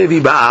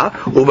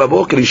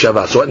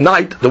 So at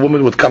night, the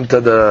woman would come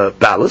to the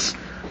palace,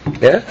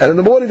 and in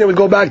the morning they would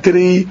go back to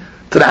the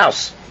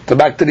house.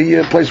 Back to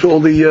the place where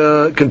all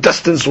the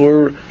contestants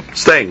were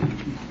staying.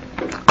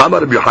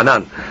 Amar Rabbi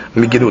Yochanan,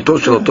 miginuto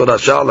shel Torah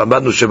shal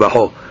lamadnu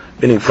shebaho,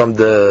 meaning from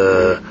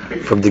the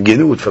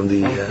ginut, from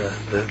the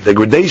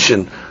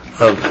degradation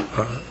of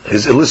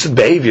his illicit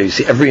behavior. You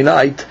see, every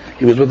night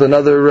he was with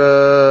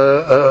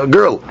another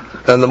girl.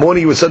 and in the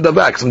morning he would send them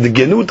back. So from the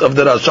genut of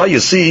the Rasha, you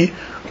see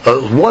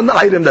one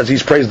item that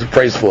he's praised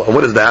for. And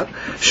what is that? At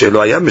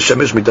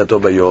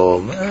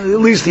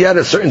least he had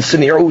a certain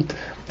sini'ut.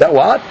 That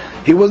what?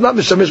 He was not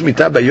Mishamish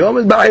Mitah Bayom,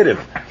 it's Ba'irib.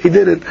 He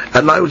did it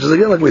at night, which is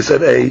again, like we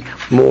said, a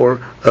more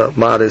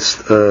modest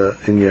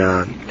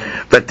inyan.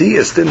 But the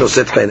Esther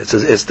Noset Chen. It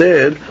says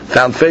Esther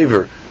found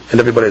favor. And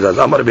everybody says,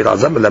 everybody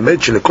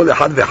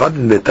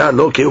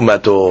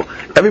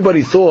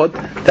thought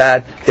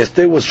that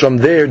Esther was from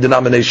their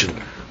denomination.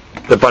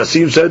 The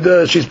Parsim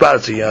said she's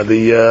Parsi.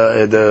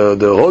 The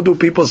Hodu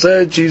people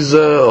said she's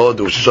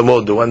Hodu. She's from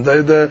Hodu. And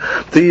the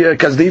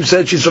Kazdim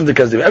said she's from the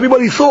Kazdim.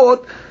 Everybody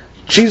thought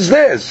she's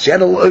theirs. She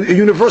had a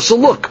universal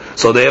look.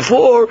 So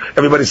therefore,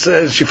 everybody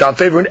says she found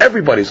favor in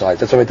everybody's eyes.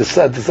 That's why it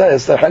said,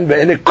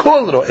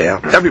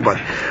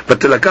 everybody.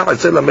 But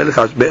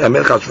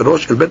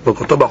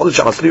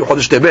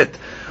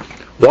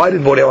why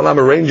did Borei Olam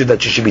arrange it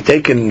that she should be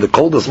taken in the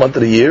coldest month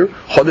of the year?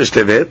 Chodesh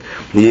Tevet.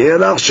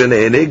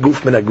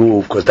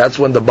 Because that's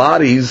when the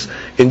bodies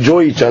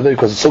enjoy each other,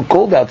 because it's so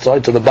cold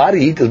outside, so the body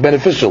heat is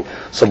beneficial.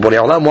 So Borei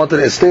Olam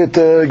wanted Esther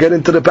to get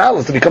into the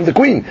palace, to become the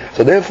queen.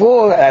 So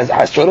therefore, as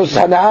Ashvarosh's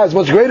Hana'ah is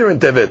much greater in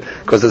Tevet,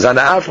 because there's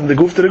Hana'ah from the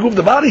Guf to the Guf,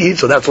 the body heat,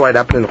 so that's why it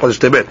happened in Chodesh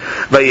Tevet.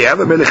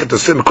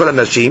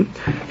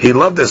 He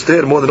loved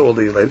Esther more than all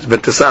the ladies.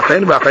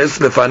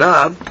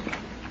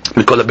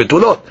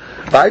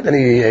 Right, and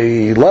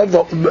he loved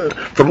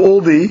from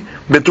all the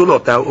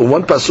betulot. Now,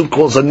 one pasuk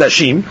calls her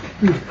nashim,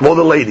 all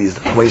the ladies.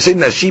 When you say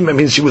nashim, it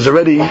means she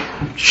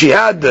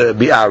had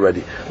bi'ah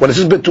already. When it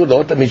says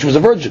betulot, that means she was a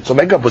virgin. So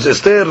make up, was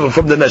Esther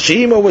from the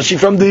nashim or was she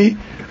from the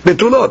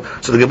betulot?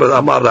 So the Gemara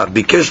Amar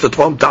bikesh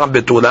tetvom ta'am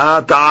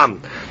betulah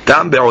ta'am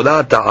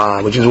be'ulah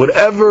ta'am, which is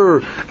whatever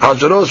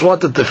Ahasuerus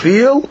wanted to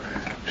feel.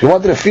 She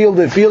wanted to feel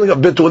the feeling of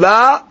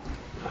betulah.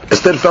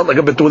 Esther felt like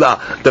a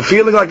betulah. The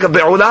feeling like a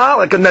be'ulah,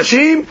 like a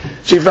nashim,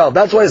 she felt.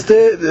 That's why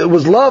Esther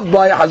was loved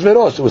by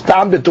Ahasuerus. It was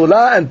ta'am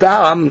betulah and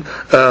ta'am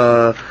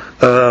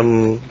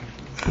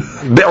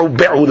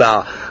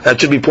be'ulah. That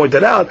should be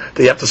pointed out.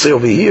 That you have to say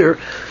over here,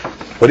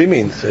 what do you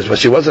mean? Well,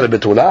 she wasn't a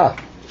betulah.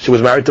 She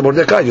was married to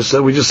Mordechai.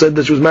 We just said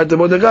that she was married to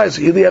Mordechai.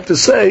 So either you have to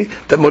say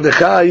that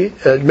Mordechai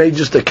made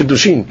just a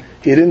kiddushin.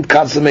 He didn't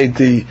consummate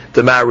the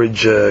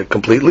marriage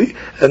completely.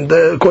 And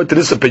according to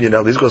this opinion,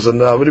 at least, because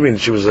what do you mean?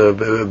 She was a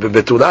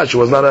betulah. She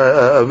was not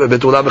a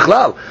betulah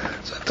bichlal.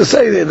 So I have to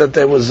say that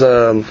there was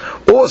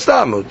or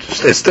stam.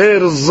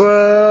 Esther's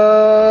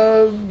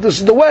this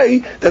is the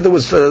way that there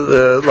was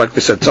like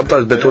we said,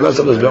 sometimes betulah,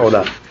 sometimes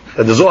be'ulah.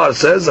 And the Zohar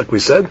says, like we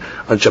said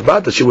on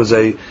Shabbat, that she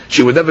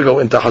would never go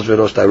into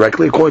Ahasuerus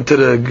directly. According to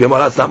the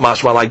Gemara, it's not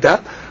mashma like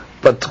that.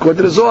 But according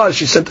to the Zohar,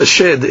 she sent a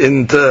shed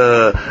into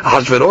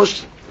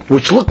Ahasuerus,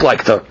 which looked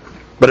like her,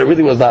 but it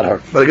really was not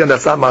her. But again,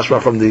 that's not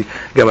mashma from the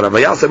Gemara.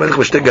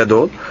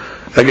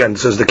 Again, it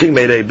says the king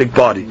made a big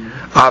party.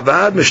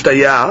 Avad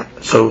mishtaya.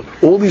 So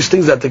all these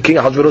things that the king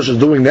Ahasuerus is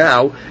doing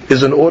now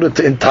is in order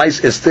to entice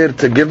Esther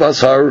to give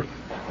us her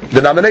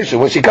denomination,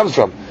 where she comes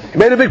from. He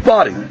made a big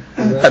party.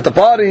 At the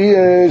party,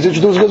 he's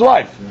introducing his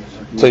wife.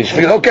 So he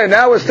figured, okay,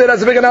 now Esther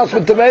has a big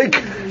announcement to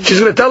make. She's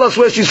going to tell us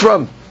where she's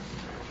from.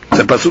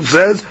 The pasuk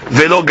says,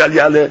 "Velo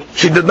galyale."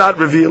 She did not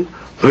reveal.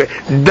 Okay,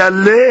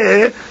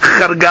 Dale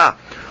charga,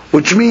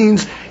 which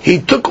means he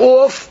took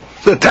off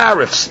the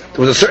tariffs.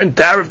 There was a certain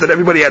tariff that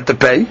everybody had to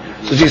pay.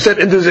 So she said,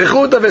 "In the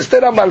zechut of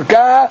Esther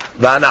Malka,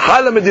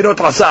 v'anachal medinot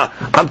asa."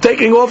 I'm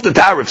taking off the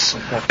tariffs.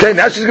 Okay,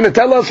 now she's going to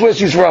tell us where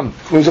she's from.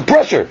 It was a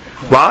pressure.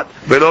 What?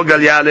 Velo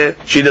galyale.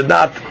 She did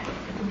not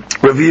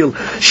reveal.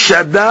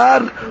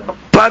 Shadar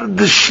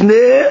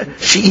pardshne.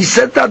 He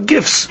sent out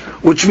gifts,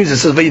 which means it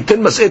says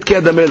vayitin mas'et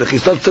ke'adamelech. He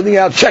starts sending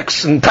out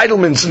checks,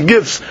 entitlements, and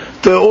gifts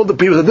to all the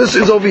people. So this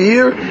is over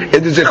here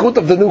in the zechut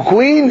of the new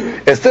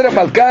queen, Esther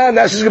Malka.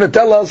 Now she's going to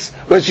tell us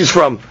where she's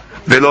from.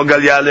 Velo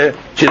galyale.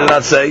 She did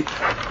not say.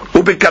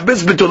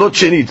 Ubekabes betulot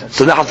shenit.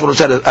 So now Ahasuerus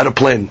had a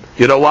plan.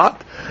 You know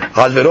what?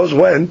 Ahasuerus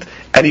went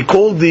and he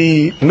called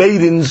the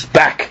maidens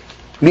back.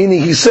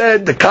 Meaning he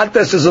said the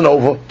contest isn't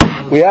over.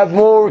 We have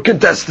more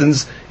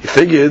contestants. He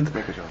figured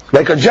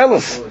make her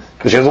jealous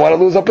because she doesn't want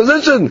to lose her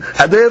position,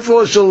 and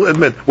therefore she'll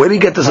admit. Where did he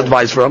get this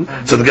advice from?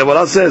 So the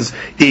Gemara says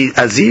he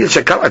got this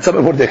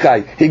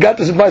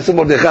advice from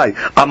Mordechai.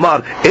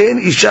 Amar en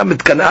isha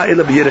mitkana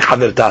ela b'yerech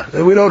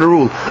haverta. We know the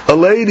rule. A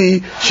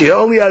lady, she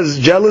only has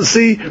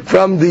jealousy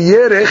from the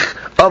yerech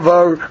of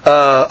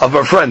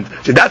her friend.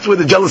 So that's where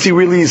the jealousy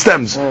really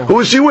stems. Who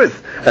is she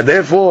with? And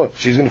therefore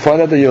she's going to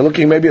find out that you're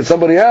looking maybe at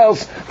somebody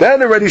else.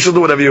 Then already she'll do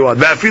whatever you want.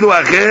 And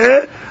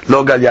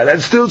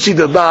still she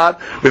did not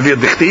reveal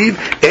dichtiv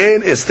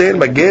and Esther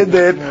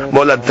magedet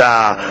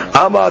molata.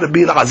 Amar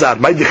Rabbi Elazar,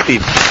 my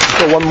dichtiv.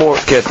 So one more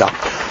keta.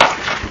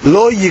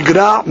 Lo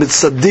yigra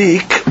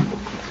mitzaddik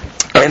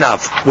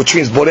enough, which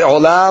means Borei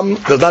Olam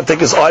does not take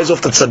his eyes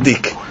off the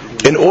tzaddik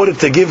in order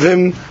to give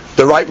him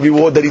the right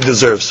reward that he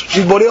deserves.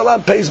 Borei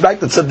Olam pays back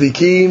the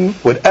tzaddikim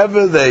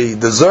whatever they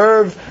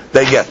deserve,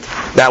 they get.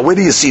 Now, where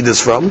do you see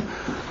this from?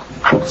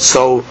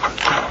 So,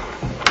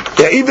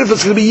 even if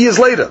it's going to be years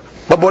later,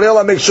 But Borei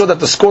Olam makes sure that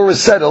the score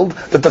is settled,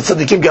 that the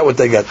tzaddikim get what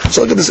they get.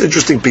 So look at this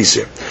interesting piece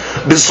here.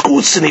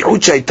 B'zchut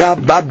tzniut she'ayta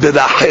bat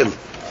b'Rachel.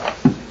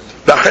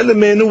 Rachel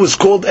Imenu was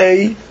called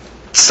a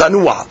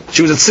Sanua.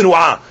 She was a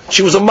Tsinua.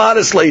 She was a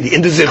modest lady.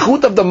 In the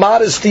zechut of the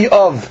modesty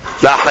of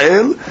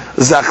Rachel,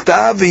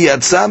 Zachta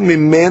v'yatza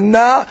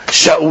mimena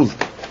Shaul.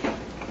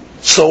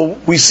 So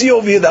we see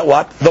over here that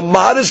what? The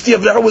modesty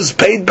of Rachel was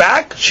paid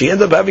back. She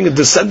ended up having a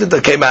descendant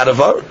that came out of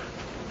her.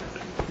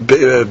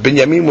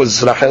 Binyamin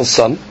was Rachel's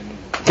son.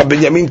 From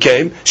Binyamin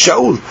came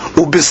Shaul.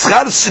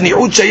 U'bischar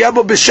tzniut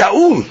sheyabo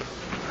b'Shaul.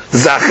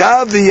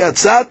 Zacha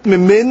v'yatzat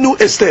mimenu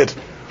Esther.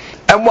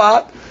 And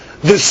what?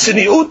 The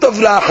tzniut of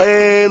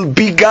Rachel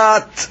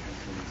begat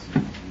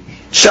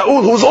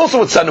Shaul, who was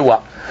also a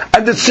tzanua.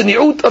 And the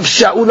tzniut of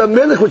Shaul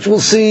HaMelech, which we'll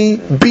see,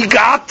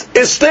 begat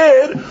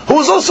Esther, who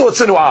was also a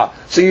tzanua.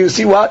 So you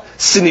see what?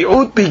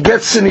 Tzniut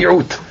begets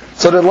tzniut.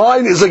 So the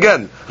line is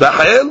again,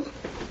 Rachel,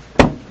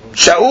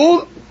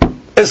 Shaul,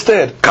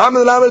 Esther.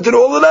 Common denominator to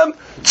all of them,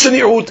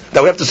 tzniut.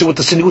 Now we have to see what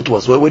the tzniut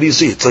was. Where do you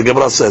see it? So the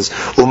Gemara says,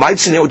 "Umay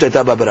tzniut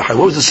hayta ba Rachel."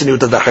 What was the tzniut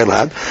that Rachel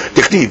had?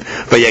 Dichtiv,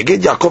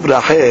 "Vayagid Yaakov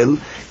Rachel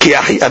ki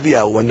achi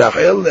Aviyahu." When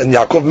Rachel and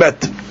Yaakov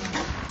met,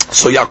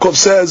 so Yaakov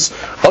says,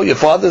 "Oh, your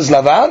father is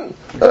Lavan?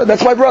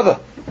 That's my brother."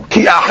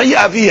 Ki achi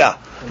Aviyah,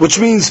 which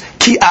means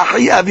ki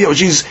achi Aviyah,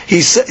 which is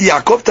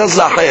Yaakov tells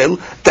Rachel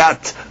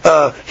that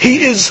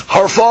he is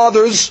her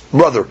father's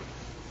brother.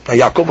 Now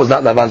Yaakov was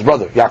not Lavan's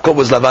brother. Yaakov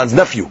was Lavan's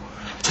nephew.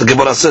 So the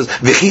Gemara says,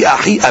 "V'chi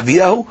achi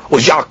Aviyahu,"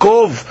 was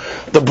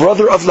Yaakov the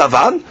brother of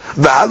Lavan?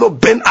 V'halo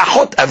ben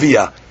achot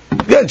Aviyah.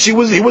 Yeah, he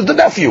was the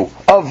nephew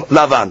of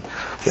Lavan.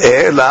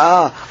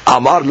 Ela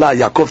amar la,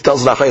 Yaakov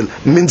tells Rachel,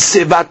 "Min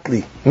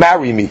sevatli,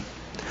 marry me."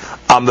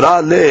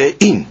 Amra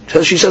le'in.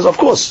 She says, "Of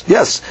course,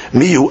 yes."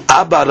 Miyu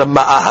abba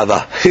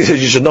rama'ahava. He says,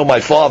 "You should know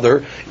my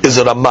father is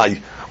a ramai.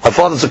 My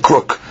father's a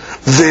crook.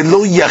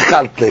 Ve'lo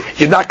yachaltle.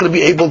 You're not going to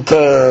be able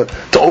to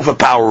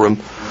overpower him."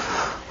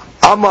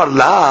 Amar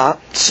la,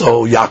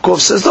 so Yaakov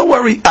says, "Don't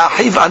worry,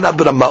 ahiv ana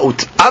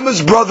b'rama'ut. I'm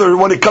his brother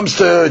when it comes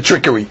to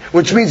trickery,"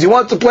 which means he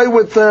wants to play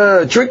with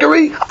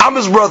trickery. I'm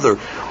his brother.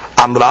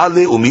 Amra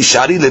le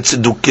umishari le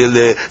tzadike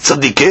le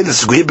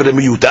sugui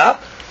b'ramiyuta.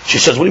 She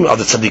says, "What do you mean? Are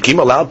the tzaddikim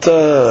allowed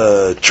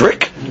to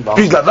trick?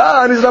 He's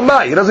Lavan, he's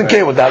Ramai. He doesn't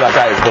care what that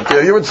guy is. But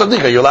you're a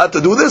tzaddik. Are you allowed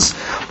to do this?"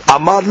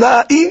 Amar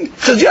la in.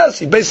 She says, "Yes."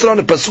 He based it on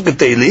the pasuk of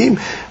Tehillim.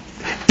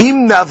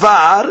 Im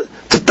navar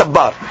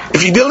titabar.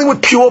 If you're dealing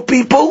with pure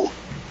people,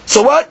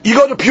 so what? You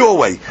go the pure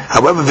way.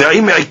 However, if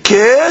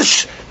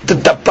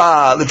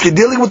you're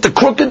dealing with the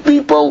crooked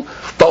people,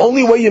 the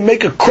only way you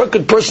make a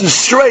crooked person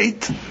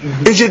straight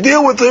is you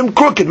deal with him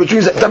crooked, which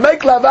means that to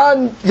make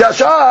Lavan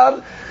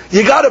Yashar,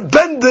 you gotta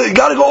bend it, you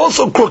gotta go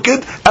also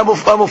crooked, and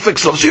we'll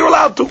fix it. So you're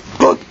allowed to.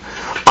 Good.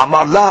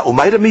 Amar la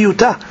umayra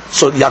miyuta.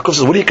 So Yaakov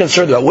says, "What are you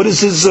concerned about? What is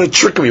his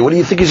trickery? What do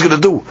you think he's going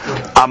to do?"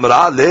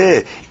 Amra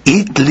le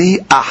itli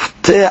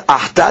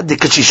ahta de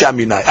kashisha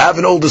minai. I have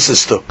an older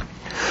sister.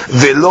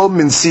 Velo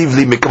minsiv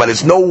li mikmal.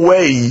 There's no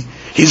way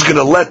he's going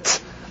to let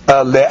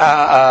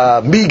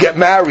me get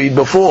married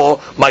before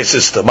my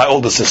sister, my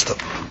older sister.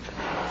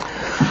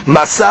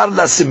 Masar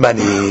la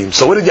simanim.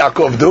 So what did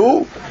Yaakov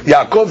do?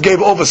 Yaakov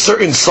gave over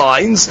certain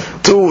signs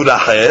to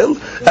Rachel,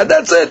 and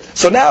that's it.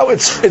 So now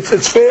it's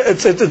fair.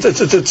 It's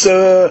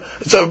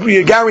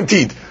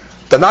guaranteed.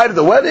 The night of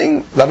the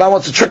wedding, Lavan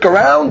wants to trick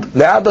around.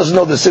 Leah doesn't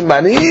know the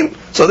simanim,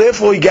 so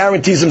therefore he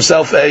guarantees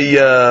himself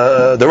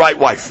the right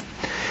wife.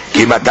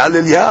 When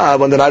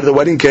the night of the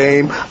wedding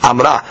came,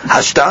 Amra,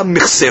 Hashtam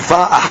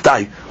Michsefa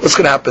Ahtai. What's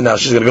going to happen now?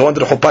 She's going to go into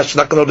the chuppah, she's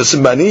not going to know the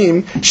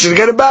simanim, she's going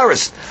to get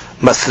embarrassed.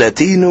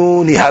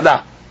 Maslatinu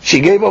Nihada.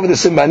 She gave over the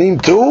simanim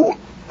to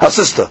her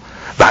sister.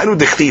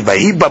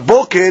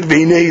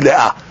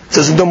 It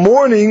says in the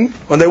morning,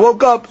 when they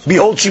woke up,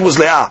 behold, she was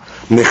Leah.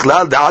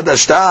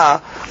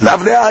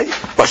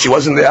 But she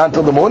wasn't Leah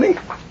until the morning?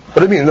 What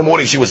do you mean? In the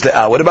morning she was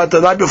Leah. What about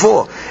the night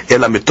before?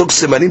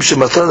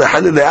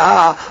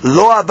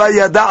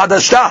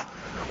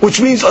 Which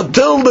means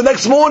until the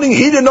next morning,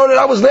 he didn't know that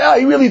I was Leah.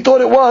 He really thought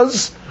it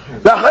was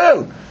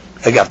Rachel.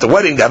 After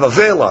wedding, they have a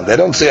veil on. They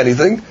don't say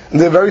anything. And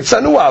they're very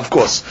tsanua, of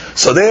course.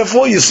 So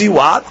therefore, you see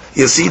what?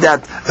 You see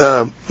that...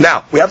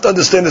 now, we have to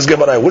understand this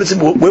Gemara.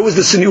 Where was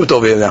the siniut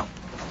over here now?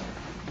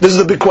 This is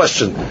the big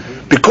question.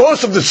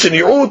 Because of the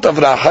siniut of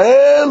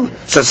Rachel,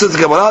 says the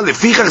Gemara,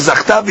 Lefichach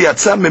zachta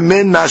v'yatza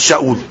mimena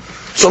Shaul.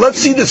 So let's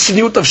see the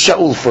siniut of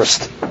Shaul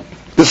first.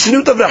 The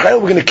siniut of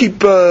Rachel, we're going to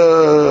keep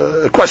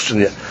a question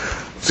here.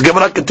 So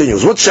Gemara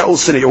continues. What's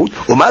Shaul's siniut?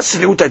 Uma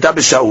siniut hayta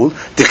b'Shaul,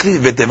 tichliv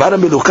v'tevar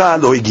ha'melucha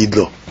lo higid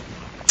lo.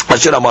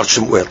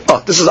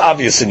 Oh, this is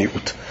obvious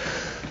siniut.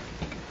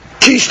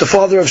 Kish, the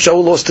father of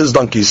Shaul, lost his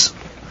donkeys.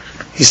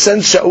 He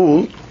sends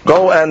Shaul,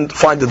 go and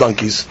find the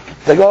donkeys.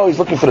 They go, he's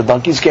looking for the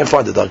donkeys, can't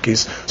find the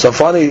donkeys. So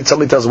finally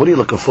somebody tells him, "What are you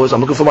looking for?" He says,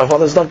 "I'm looking for my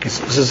father's donkeys."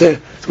 He says, "Hey,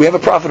 we have a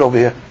prophet over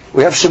here.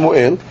 We have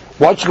Shemuel.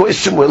 Why don't you go to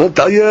Shemuel? He'll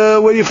tell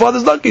you where your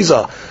father's donkeys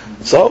are."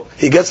 So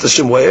he gets to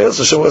Shemuel.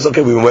 So Shemuel says,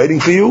 "Okay, we've been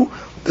waiting for you.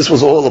 This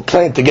was all a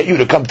plan to get you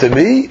to come to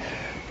me.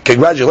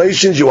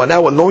 Congratulations, you are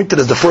now anointed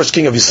as the first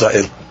king of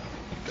Israel."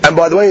 And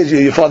by the way,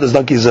 your father's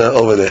donkey's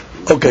over there.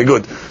 Okay,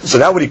 good. So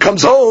now when he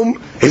comes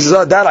home, he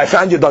says, Dad, I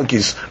found your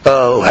donkeys.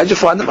 How'd you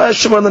find them?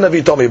 Shimon the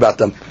Navi told me about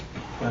them.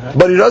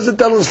 But he doesn't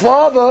tell his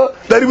father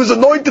that he was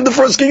anointed the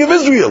first king of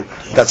Israel.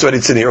 That's what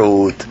it's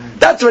siniut.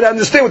 That's what I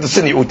understand what the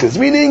siniut is.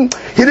 Meaning,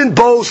 he didn't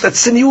boast.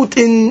 That's siniut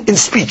in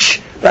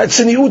speech. Right?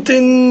 Siniut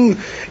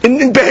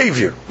in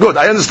behavior. Good,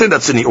 I understand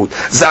that siniut.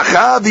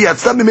 Zacha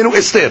v'yatzta mimenu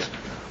Esther.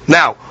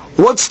 Now,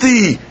 what's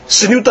the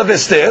siniut of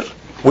Esther?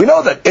 We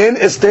know that in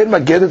Esther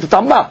mageret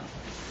tamma.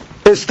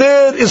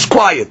 Esther is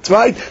quiet,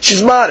 right?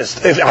 She's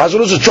modest. If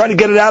Ahasuerus is trying to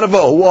get it out of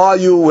her, who are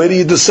you? Where do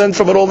you descend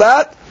from, and all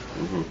that,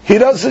 she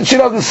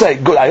doesn't say.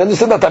 Good, I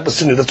understand that type of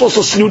sinut. That's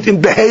also sinut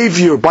in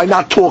behavior by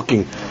not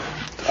talking.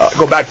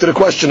 Go back to the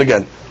question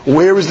again.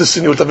 Where is the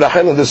sinut of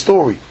Rachel in this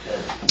story?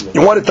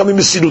 You want to tell me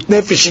Mesirut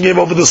Nefesh? She gave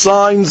over the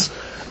signs.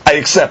 I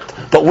accept.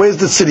 But where's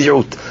the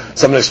sinut?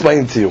 So I'm going to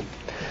explain it to you.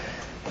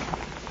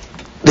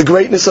 The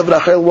greatness of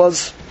Rachel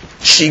was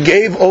she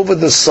gave over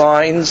the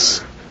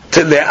signs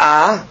to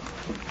Leah.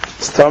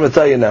 It's time to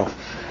tell you now.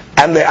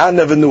 And Leah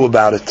never knew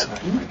about it.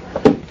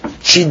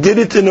 She did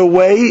it in a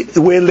way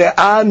where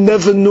Leah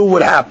never knew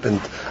what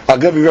happened. I'll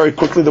give you very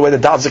quickly the way the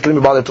Dad Zekinim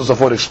about it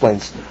Tosafot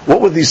explains.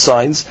 What were these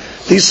signs?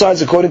 These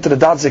signs, according to the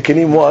Dad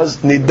Zekinim, was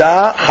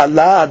Nida,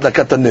 Hala,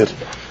 Adlakatanir.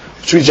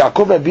 Which means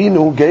Yaakov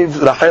Abinu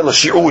gave Rachel a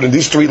Shiur in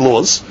these three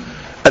laws,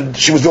 and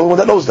she was the only one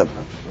that knows them.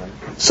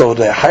 So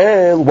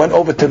Rachel went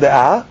over to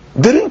Leah,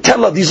 didn't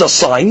tell her these are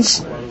signs,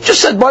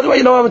 just said, by the way,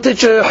 I'm going to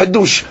teach you a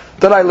Hiddush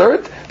that I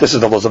learned. This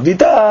is the laws of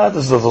Nida,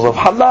 this is the laws of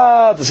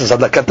Hala, this is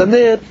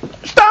Adlakatanir.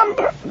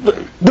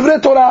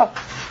 Divrei Torah.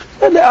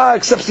 And Leah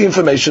accepts the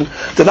information.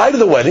 The night of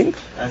the wedding,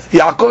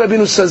 Yaakov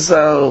Abinu says,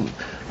 I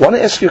want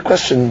to ask you a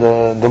question.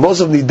 The laws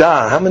of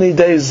Nida, how many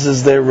days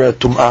is there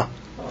Tum'ah?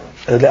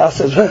 And Leah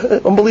says,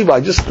 unbelievable,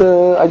 I just,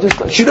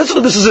 she doesn't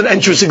know this is an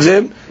entrance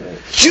exam.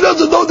 She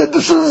doesn't know that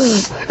this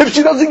is, if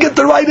she doesn't get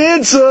the right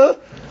answer,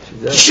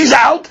 she's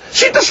out.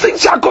 She just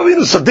thinks Yaakov Avinu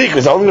is Sadiq.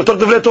 He's only going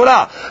to talk to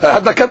Torah.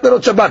 Hadlakat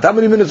Nerot Shabbat. How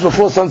many minutes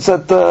before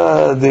sunset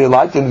the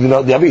light? And do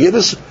you ever hear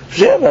this?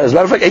 Yeah, as a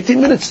matter of fact,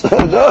 18 minutes.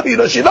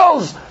 No, she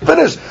knows.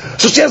 Finished.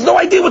 So she has no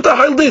idea what the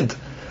hell did.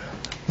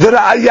 The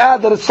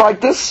ra'ayah that it's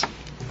like this.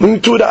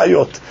 Two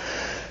ra'ayot.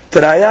 The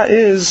ra'ayah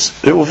is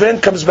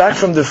Reuven comes back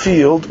from the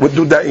field with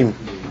dudaim,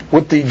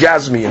 with the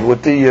jasmine,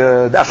 with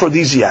the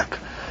aphrodisiac.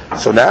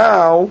 So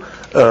now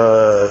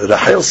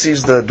Rachel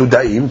sees the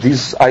dudaim.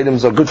 These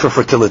items are good for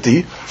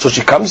fertility. So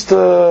she comes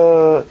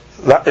to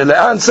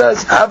Leah and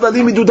says,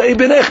 "Havali dudaim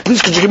benech.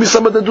 Please, could you give me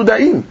some of the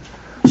dudaim?"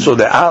 So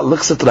Leah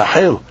looks at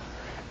Rachel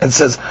and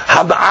says,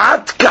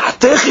 "Haba'at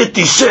kahtech et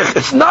ishech.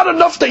 It's not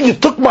enough that you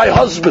took my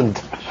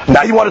husband.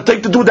 Now you want to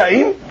take the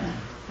dudaim?"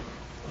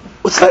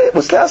 What's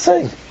Leah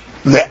saying?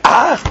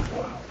 Leah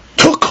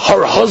took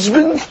her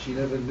husband?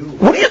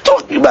 What are you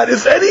talking about?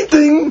 If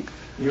anything,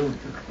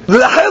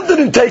 Rachel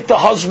didn't take the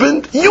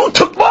husband, you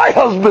took my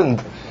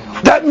husband.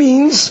 That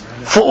means,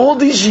 for all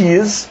these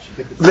years,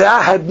 Leah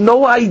had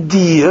no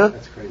idea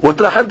what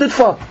Rachel did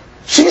for her.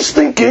 She's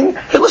thinking,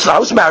 hey listen, I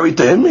was married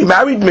to him, he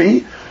married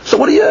me,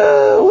 so you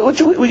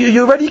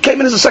already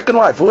came in as a second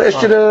wife. Who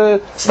asked you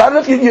to, it's not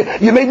enough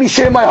you made me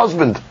share my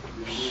husband.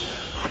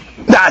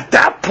 Now at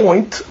that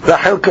point,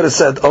 Rachel could have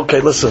said, okay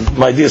listen,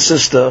 my dear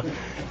sister,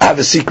 I have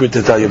a secret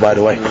to tell you, by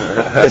the way.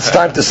 It's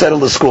time to settle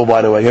the score,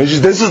 by the way.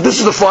 This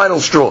is the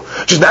final straw.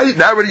 Just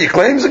now already your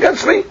claims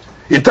against me?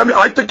 You tell me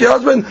I took your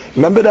husband?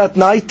 Remember that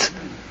night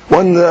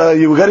when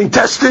you were getting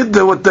tested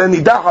with the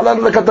Nidah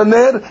Halal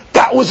Lakatanir?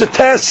 That was a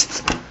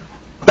test.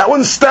 That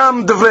wasn't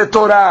Stam Divrei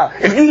Torah.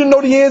 If you didn't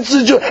know the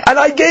answers, and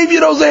I gave you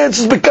those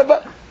answers,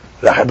 because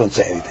Rachel don't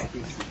say anything.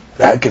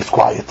 Rachel keeps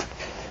quiet.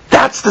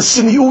 That's the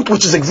siniut,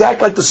 which is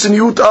exactly like the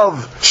siniut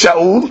of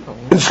Shaul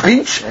in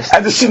speech,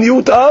 and the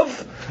siniut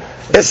of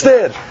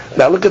Esther.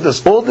 Now look at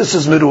this. All this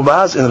is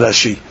mirumaz in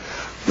Rashi.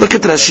 Look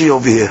at Rashi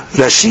over here.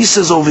 Rashi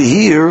says over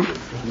here.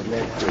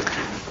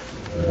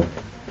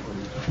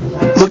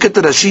 Look at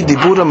the Rashi.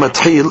 Dibura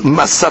mathil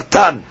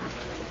masartan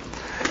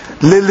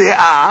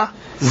leleah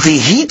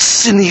v'hit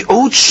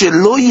siniut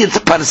shelo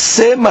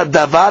yitparsem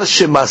hadavar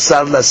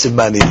shemasar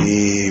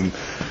lasimanim.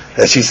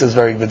 Rashi says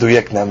very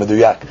meduyek now,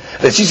 meduyak.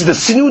 Rashi says the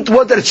siniut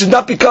was that it should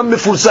not become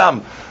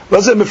mefursam.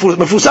 What's it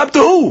mefursam to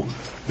who?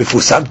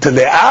 Mefursam to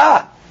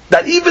Leah.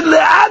 That even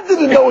Leah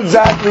didn't know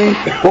exactly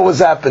what was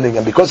happening,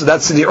 and because of that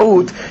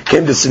siniut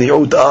came the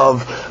siniut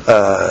of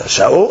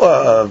Shaul,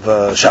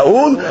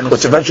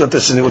 which eventually the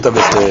siniut of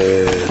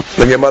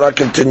Esther. The Gemara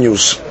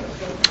continues.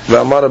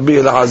 ואמר רבי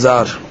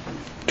אלעזר,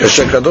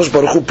 כשהקדוש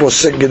ברוך הוא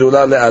פוסק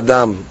גדולה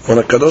לאדם, when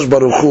הקדוש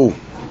ברוך הוא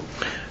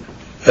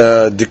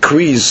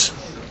decrees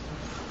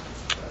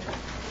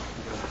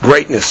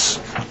greatness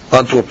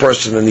unto a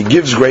person, and he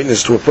gives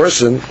greatness to a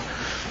person,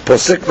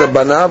 פוסק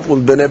לבניו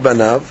ולבני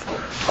בניו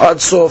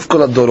Ad sof kol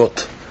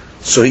adorot.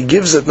 So he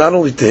gives it not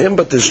only to him,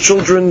 but to his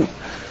children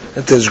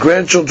and to his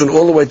grandchildren,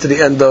 all the way to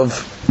the end of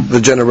the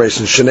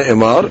generation. Shene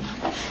Emar,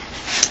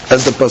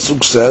 as the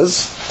pasuk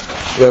says,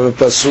 we have a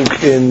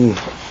pasuk in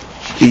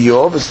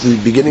Iyov. It's the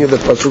beginning of the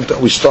pasuk that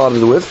we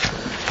started with.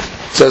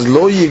 It says,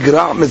 "Lo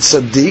yigra' mit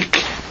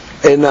tzaddik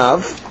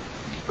עיניו,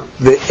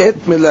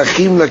 ואת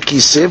מלכים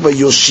לכיסא,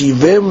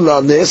 ויושיבם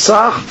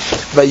לנסח,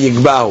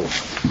 ויגבהו.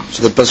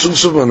 So the pasuk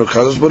says, when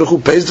Kadosh Baruch Hu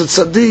pays the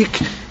tzaddik,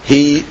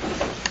 he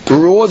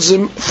rewards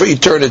him for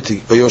eternity.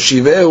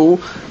 Vayoshivehu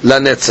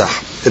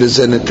lanetzach. It is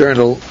an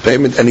eternal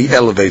payment, and he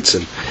elevates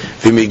him.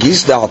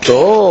 V'migis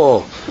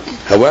da'ato.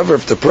 However,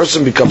 if the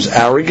person becomes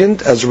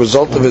arrogant as a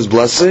result of his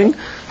blessing,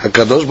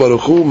 HaKadosh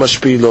Baruch Hu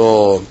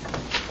mashpilo.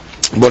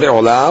 Borei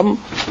Olam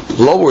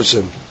lowers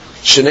him.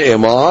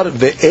 Shne'emar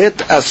ve'et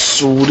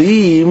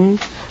asurim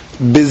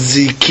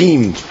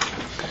bezikim.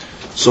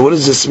 So what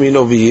does this mean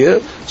over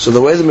here? So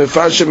the way the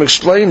Mefarshim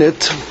explain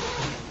it,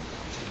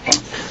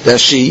 that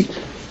she,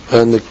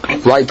 in the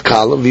right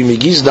column,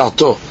 v'migis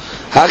da'ato,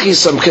 haki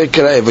samche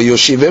k'ra'eh,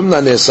 v'yoshivem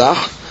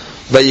lanesach,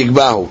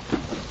 v'yigbahu.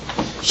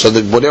 So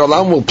the Borei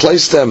Olam will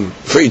place them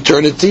for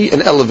eternity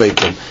and elevate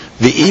them.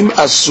 V'im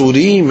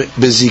asurim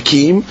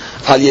bezikim,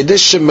 al yedeh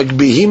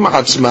shemagbihim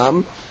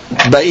atzmam,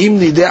 ba'im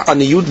lideh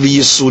aniyut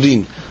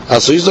v'yisurin.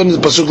 So he's done the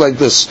pasuk like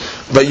this,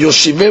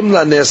 v'yoshivem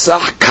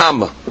lanesach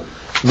kama,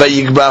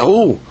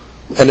 v'yigbahu.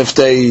 And if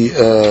they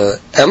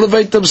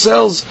elevate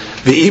themselves,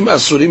 v'im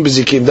asurim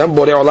bezikim, then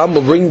Borei Olam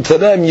will bring to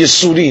them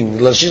yisurin.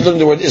 She's learning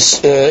the word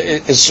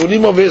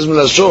isurim over here is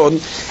milashon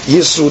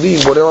yisurin.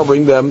 Borei Olam will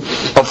bring them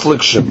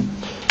affliction.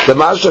 The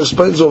Master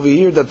explains over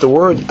here that the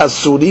word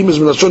asurim is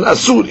milashon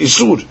asur,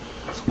 isur,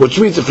 which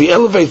means if he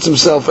elevates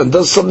himself and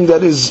does something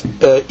that is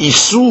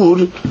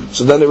isur,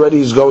 so then already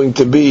he's going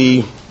to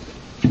be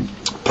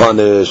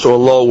punished or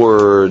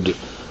lowered.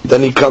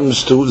 Then he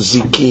comes to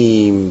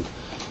zikim.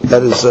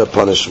 That is a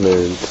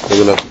punishment.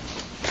 They're going to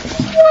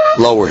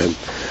lower him.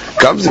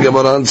 Comes the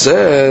Gemara and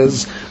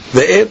says,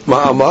 "Ve'et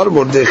ma'amar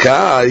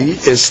Mordechai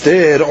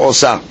Esther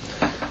osa."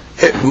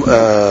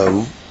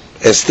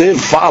 Esther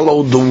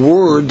followed the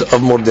word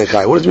of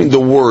Mordechai. What does it mean,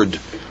 the word?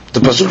 The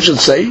pasuk should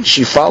say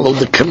she followed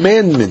the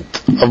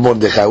commandment of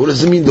Mordechai. What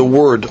does it mean, the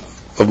word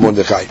of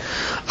Mordechai?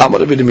 Amar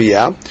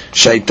B'nimiyah,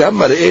 Shaitam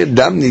mar'eh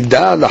dam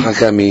nida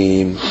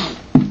lachakamim.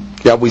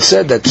 Yeah, we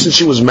said that since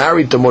she was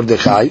married to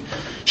Mordechai,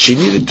 she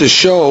needed to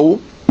show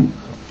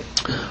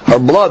her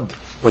blood.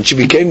 When she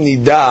became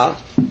nida,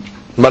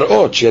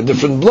 mar'ot, she had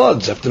different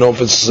bloods. You have to know if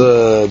it's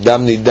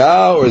dam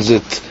nida or is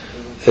it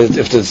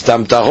if it's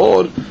dam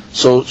tahor.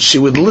 So she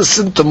would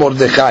listen to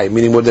Mordechai,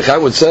 meaning Mordechai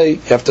would say,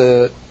 you have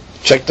to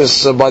check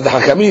this by the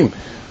Hakamim.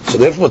 So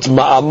therefore it's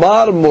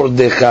Ma'amar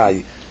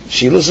Mordechai.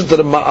 She listened to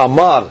the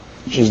Ma'amar,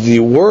 which is the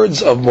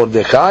words of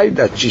Mordechai,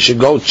 that she should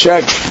go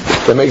check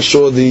to make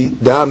sure the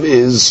dam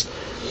is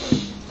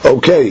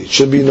okay. It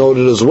should be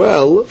noted as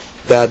well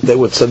that they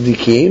were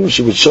tzaddikim,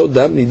 she would show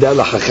dam nida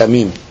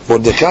lachakamim.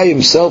 Mordechai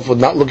himself would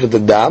not look at the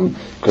dam,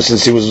 because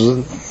since he was,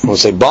 I won't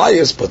say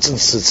biased, but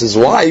since it's his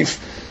wife,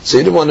 so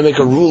he didn't want to make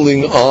a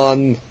ruling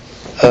on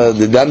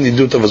the dam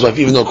nidut of his wife,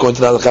 even though according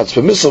to the halakha it's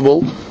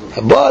permissible,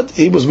 but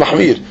he was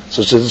mahmir.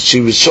 So she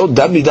would show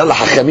dam nida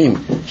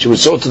lachakamim. She would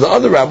show it to the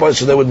other rabbis,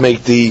 so they would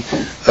make the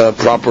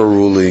proper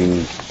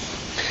ruling.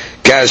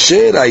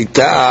 Kasher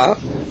aita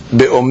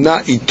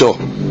be'omna ito.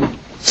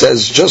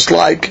 Says just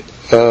like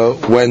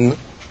when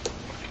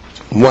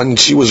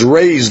she was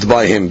raised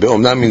by him.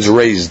 Be'omna means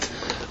raised.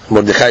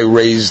 Mordechai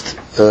raised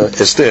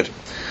Esther.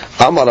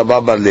 Amar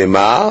Rabba bar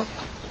Lema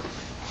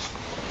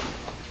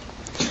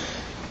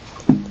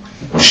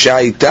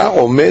שהייתה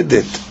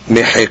עומדת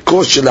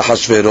מחיקו של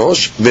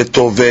אחשוורוש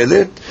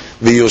וטובלת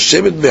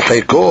ויושבת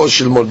בחיקו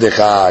של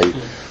מרדכי.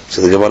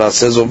 So the Gemara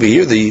says over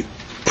here, the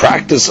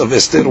practice of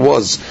Esther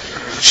was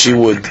she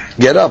would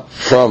get up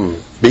from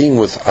being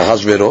with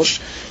Ahasuerus,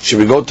 she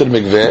would go to the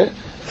mikveh,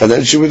 and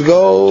then she would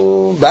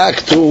go back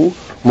to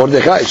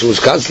Mordechai. She was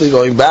constantly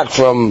going back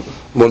from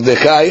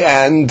Mordechai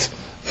and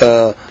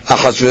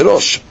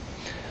Ahasuerus.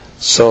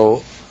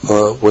 So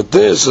with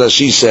this,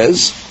 she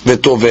says,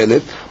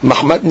 "Vetovelet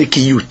mahmat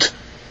nikiyut."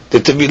 The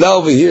tevilah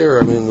over here,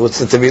 I mean, what's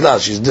the tevilah?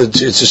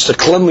 It's just a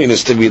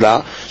cleanliness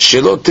tevilah.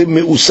 Shelo te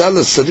meusal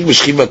l'sadik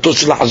b'shchivato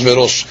shel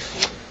Ahasuerus.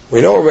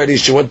 We know already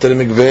she went to the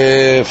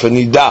mikveh for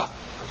nidah.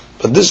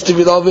 But this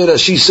tevilah over here,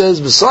 she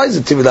says,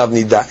 besides the tevilah of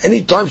nidah,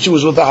 anytime she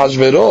was with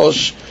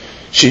Ahasuerus,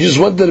 she just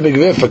went to the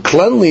mikveh for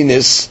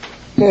cleanliness.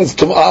 It's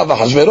tum'ah of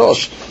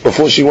Ahasuerus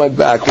before she went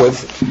back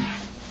with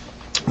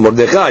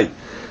Mordechai.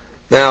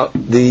 Now,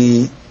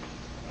 the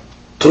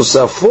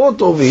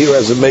Tosafot over here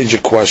has a major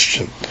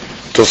question.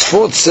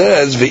 Tosafot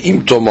says,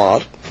 "Ve'im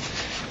tomar,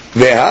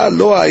 ve'ha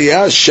lo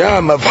haya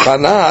sham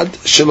avchanad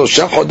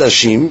shelosha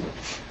chodashim,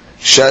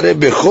 share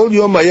bechol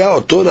yom haya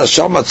oto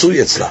rasha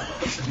matzui etzla."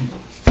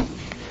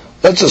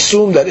 Let's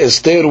assume that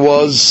Esther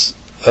was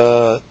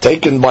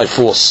taken by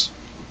force,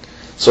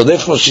 so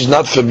therefore she's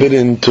not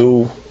forbidden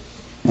to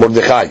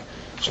Mordechai.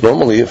 So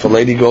normally, if a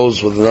lady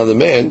goes with another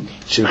man,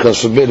 she becomes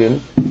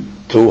forbidden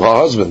to her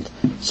husband.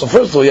 So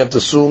first of all, you have to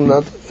assume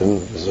that,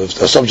 and if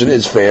the assumption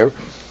is fair,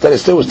 that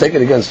Esther was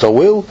taken against her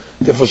will,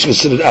 therefore she's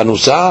considered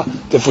anusa,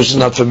 therefore she's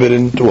not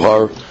forbidden to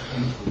her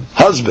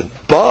husband.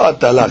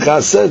 But the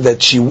halakha said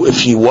that if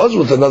she was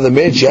with another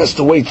man, she has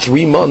to wait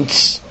 3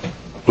 months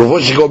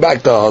before she go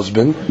back to her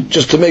husband,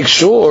 just to make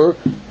sure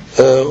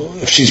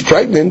if she's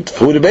pregnant,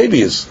 who the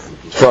baby is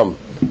from.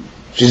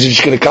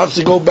 She's going to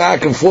constantly go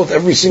back and forth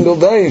every single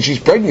day, and she's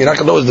pregnant. You're not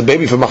going to know is the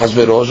baby from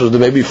Ahasuerus or the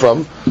baby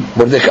from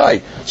Mordecai.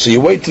 So you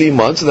wait 3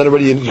 months, and then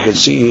already you can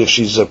see if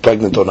she's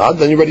pregnant or not.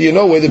 Then you already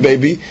know where the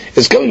baby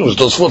is coming from.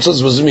 Tosfot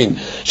says, what does it mean?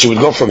 She would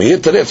go from here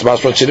to there. It's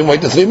possible she didn't wait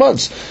the 3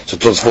 months. So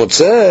Tosfot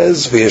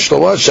says,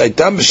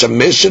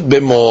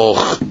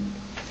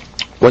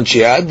 when she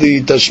had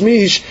the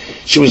tashmish,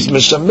 she was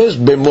mishamesh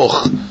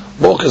b'moch.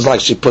 Moch is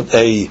like she put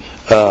a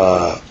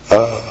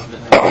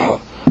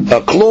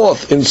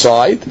cloth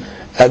inside,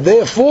 and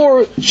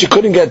therefore she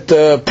couldn't get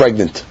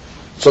pregnant.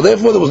 So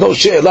therefore there was no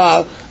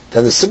she'elah.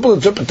 Then the simple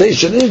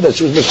interpretation is that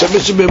she was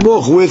mishamesh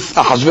b'moch with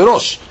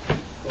Ahasuerus,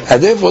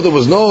 and therefore there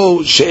was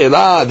no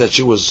she'elah that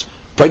she was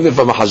pregnant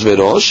from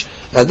Ahasuerus,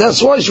 and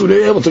that's why she would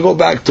be able to go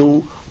back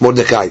to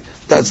Mordecai.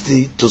 That's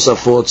the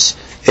Tosafot's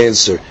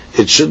answer.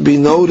 It should be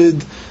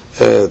noted.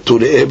 To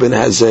the Ibn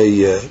has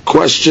a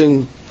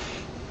question.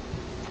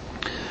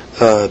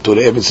 To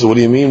the Ibn says, what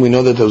do you mean? We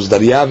know that there was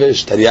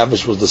Daryavish.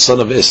 Daryavish was the son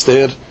of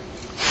Esther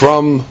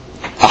from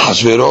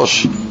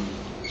Ahasuerus.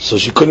 So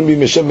she couldn't be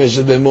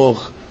Mishamesh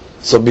B'moch.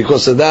 So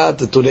because of that,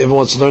 the Ibn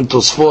wants to learn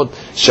Tosfot,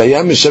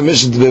 Shaya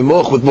Mishamesh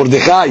B'moch with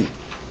Mordecai.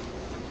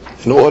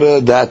 In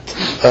order that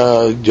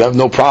you have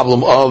no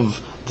problem of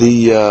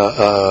the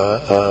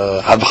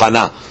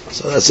Habchana.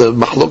 So that's a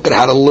Mahluk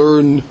how to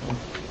learn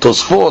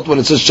Tosfot when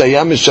it says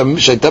Shaitam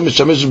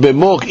Mishamesh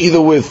B'moch,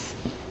 either with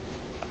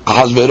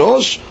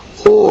Ahasuerus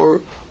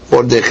or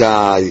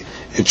Mordecai.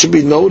 It should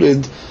be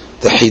noted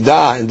the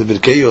Hida in the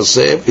Birkei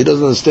Yosef, he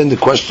doesn't understand the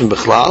question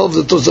B'chlal of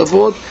the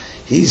Tosafot.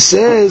 He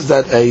says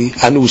that a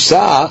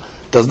Anusa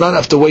does not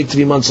have to wait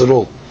 3 months at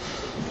all,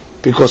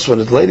 because when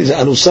the lady's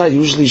Anusa,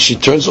 usually she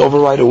turns over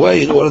right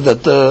away in order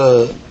that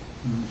the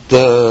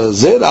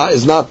Zera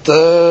is not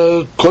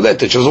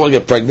collected. She doesn't want to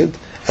get pregnant.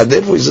 And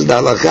therefore, he says the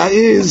halakha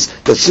is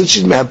that since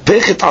she's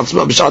me'apechet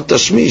atzma b'shat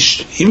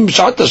tashmish, even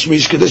b'shat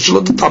tashmish, kedei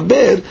shelo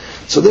titaber,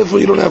 so therefore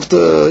you don't have to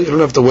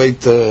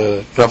wait.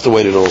 You don't have to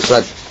wait at all.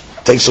 So that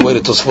takes away the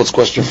Tosfot's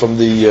question from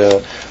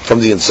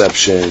the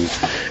inception.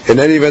 In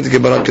any event, the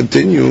Gemara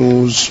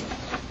continues.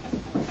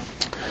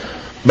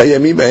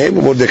 Bayamim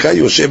b'hem Mordecai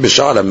yoshev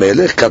b'sha'ar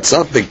hamelech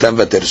katzaf b'ktam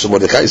v'teresh. So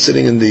Mordecai is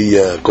sitting in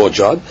the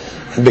courtyard,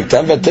 and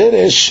b'ktam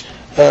v'teresh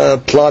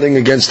plotting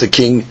against the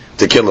king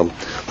to kill him.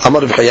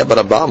 Amar Rav Chaya bar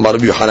Abba, Amar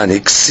Rav Yochanan,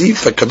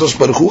 Hiksif HaKadosh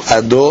Baruch Hu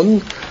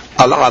Adon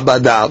al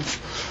Abadav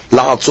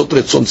la'atzot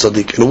retzon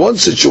tzadik. In one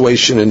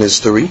situation in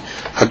history,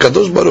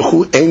 HaKadosh Baruch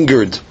Hu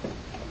angered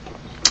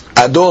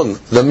Adon,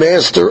 the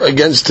master,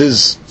 against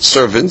his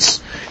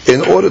servants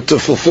in order to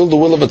fulfill the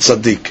will of a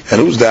tzaddik.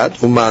 And who's that?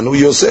 Umanu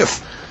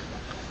Yosef.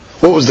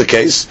 What was the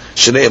case?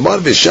 Shneimar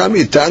v'sham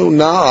itanu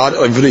na'ar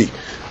ivri.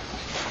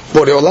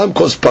 Borei Olam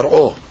caused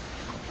Par'o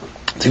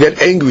to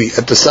get angry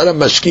at the Sarah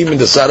Mashkim and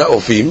the Sarah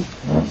Ofim,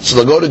 so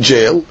they'll go to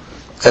jail,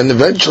 and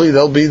eventually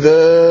they'll be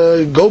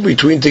the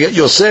go-between to get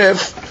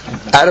Yosef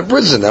out of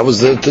prison. That was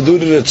to do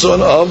the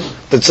Ritzon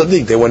of the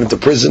Tzaddik. They went into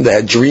prison, they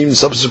had dreams,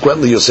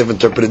 subsequently Yosef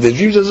interpreted their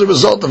dreams, as a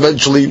result,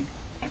 eventually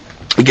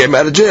he came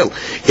out of jail.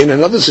 In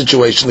another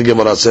situation, the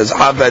Gemara says,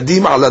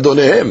 Avadim ala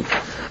donehem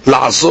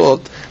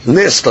la'asot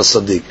nes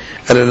tzaddik.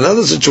 And in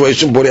another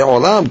situation, Borei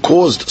Olam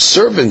caused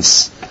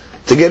servants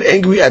to get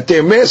angry at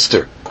their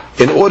master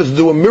in order to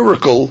do a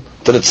miracle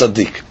to the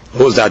tzaddik.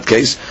 What was that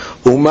case?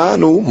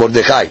 Umanu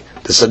Mordecai.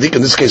 The tzaddik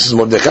in this case is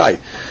Mordecai.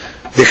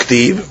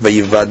 Dichtiv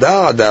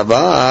v'yivada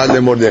adava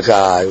le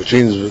Mordecai, which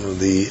means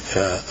the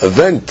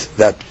event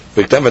that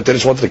Biktam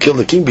V'teresh wanted to kill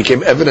the king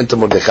became evident to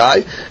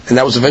Mordecai, and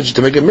that was eventually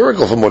to make a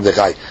miracle for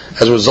Mordecai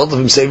as a result of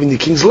him saving the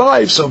king's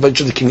life. So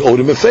eventually the king owed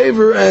him a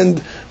favor,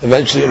 and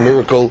eventually a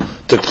miracle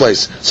took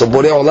place. So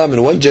Borei Olam,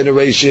 in one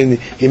generation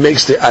he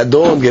makes the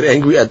Adon get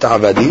angry at the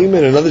Avadim,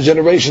 in another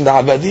generation the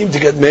Avadim to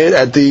get mad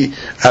at the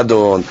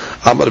Adon.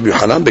 Amar Rabbi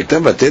Yochanan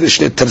Biktam V'teresh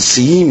ne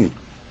Tarsiyim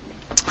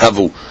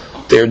havu.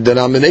 Their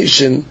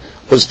denomination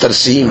was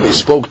Tarsim. They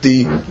spoke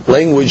the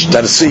language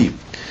Tarsi.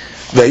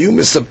 Vayu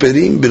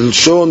misaperim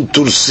bilshon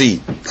Tursi.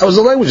 That was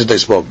the language that they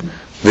spoke.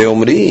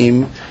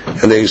 Ve'omrim,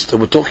 and they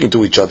were talking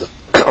to each other.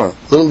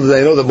 Little did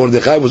they know that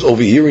Mordecai was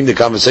overhearing the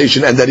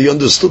conversation and that he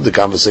understood the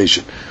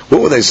conversation.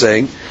 What were they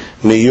saying?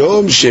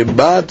 Miyom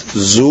shebat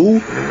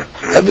zu.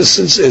 Ever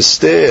since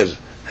Esther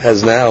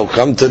has now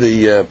come to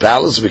the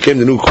palace, became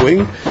the new queen.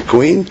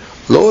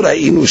 Lo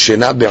ra'inu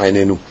shena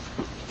be'ainenu.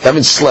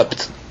 Haven't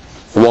slept.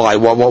 Why?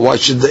 Why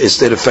should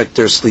Esther affect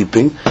their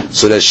sleeping?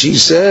 So that she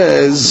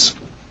says,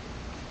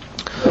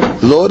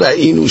 Lo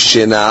ra'inu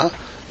shena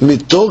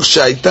mitoch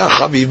shayta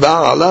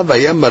chaviva alav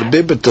hayam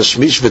marbe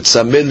betashmish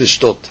v'tzameh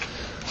lishtot.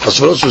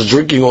 Ahasuerus was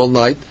drinking all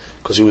night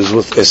because he was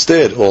with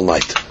Esther all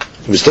night.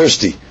 He was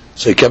thirsty,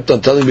 so he kept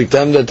on telling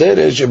Biktam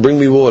V'teresh, bring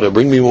me water.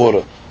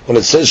 When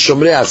it says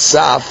Shomrei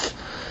Asaf,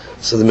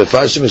 so the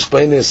Mefarshim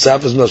explain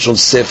Asaf is Mashon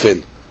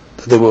Sefel,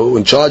 that they were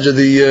in charge of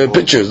the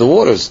pitchers, the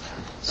waters.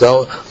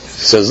 So he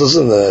says,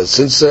 listen,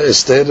 since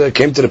Esther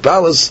came to the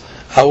palace,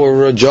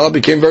 our job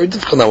became very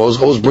difficult now. I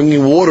was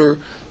bringing water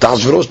to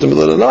Ahasuerus in the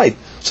middle of the night.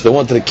 So they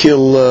wanted to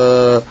kill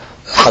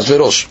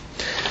Ahasuerus.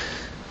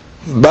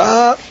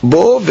 Ba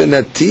bo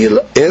v'natil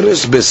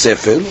eres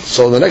besefel.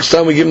 So the next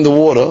time we give him the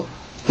water,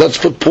 let's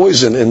put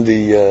poison in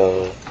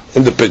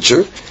the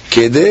pitcher.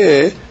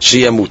 Kedeh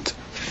sheyamut.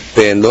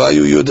 Ve'en lo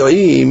hayu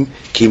yodaim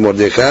ki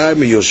Mordechai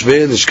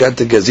miyoshvei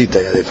lishkat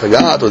gazita. They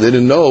forgot or they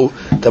didn't know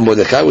that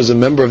Mordechai was a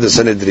member of the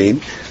Sanhedrin.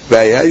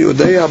 Ve'aya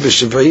yodea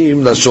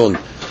b'shivayim lashon.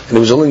 And he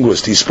was a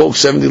linguist. He spoke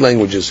 70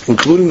 languages,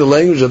 including the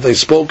language that they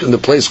spoke in the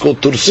place called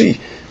Tursi.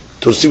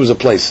 Tursi was a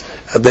place.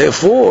 And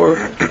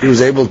therefore, he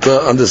was able to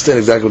understand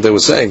exactly what they were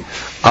saying.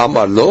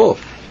 Amar lo.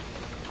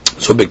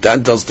 So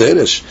Bigtan tells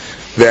Teresh,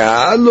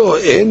 Ve'alo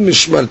en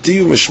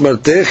mishmarti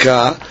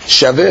u'mishmartecha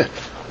shaveh.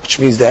 Which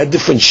means they had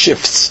different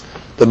shifts,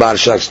 the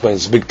Maharsha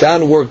explains.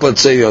 Bigtan worked,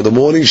 let's say, the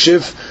morning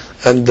shift,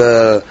 and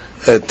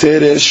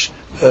Teresh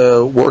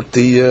worked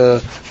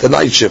the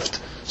night shift.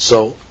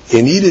 So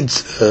he needed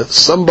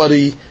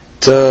somebody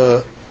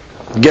to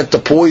get the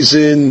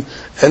poison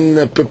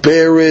and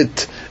prepare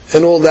it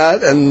and all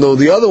that, and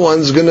the other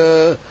one's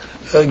gonna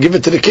give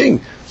it to the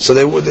king. So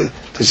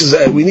this is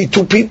we need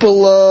two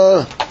people,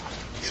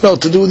 to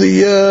do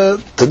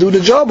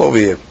the job over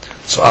here.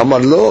 So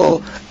Amar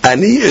lo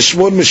ani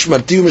ishmor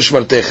mishmarti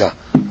u'mishmartecha.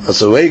 That's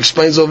the way he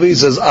explains over here. He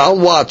says, I'll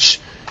watch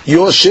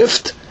your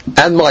shift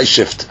and my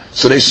shift.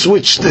 So they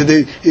switched.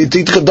 They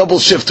took a double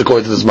shift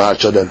according to this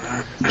Maharsha. Then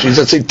she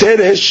said, "Say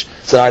Teresh,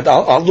 so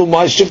I'll do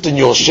my shift and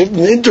your shift.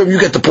 In the interim, you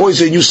get the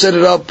poison, you set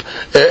it up,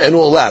 and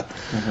all that."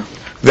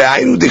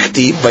 And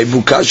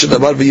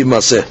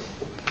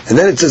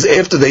then it says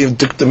after they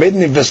made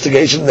an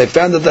investigation, they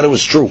found out that it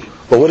was true.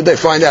 But what did they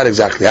find out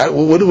exactly?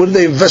 What did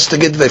they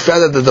investigate? They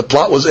found out that the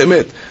plot was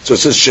emet. So it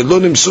says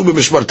Shelonim Subi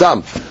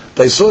Bishmartam.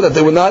 They saw that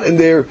they were not in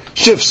their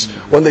shifts.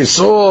 When they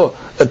saw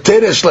a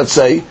Teresh, let's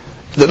say,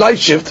 the night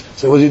shift,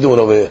 say, what's he doing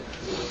over here?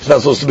 It's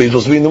not supposed to be. It's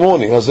supposed to be in the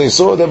morning. As they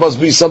saw, there must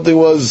be something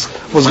was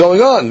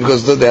going on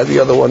because they had the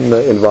other one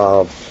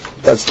involved.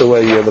 That's the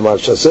way the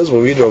Maharsha says.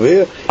 We read over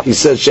here. He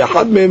says,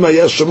 "Shehad mehem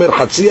haya shomer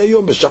chatzi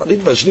hayom, b'shachrit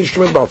v'ashni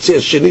shomer b'chatzi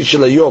hasheni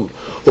shel hayom.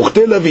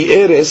 Uchtei lavi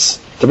eres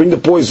to bring the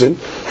poison.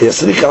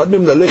 Hayasrich echad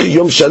mehem lalech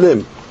yom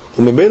shalem.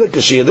 וממילא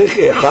כשילך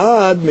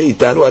אחד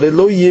מאיתנו, הרי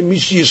לא יהיה מי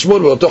שישמור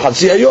באותו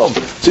חצי היום. So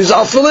he says,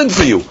 I'll fill in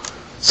for you.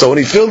 So when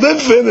he filled in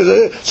for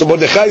him, so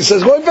Mordechai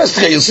says, go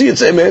investigate. You'll see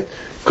it's emet.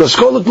 Because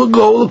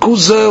look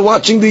who's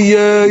watching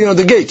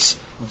the gates.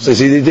 So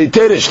they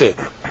Teresh there.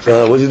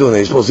 What's he doing?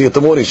 He's supposed to get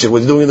the morning shift.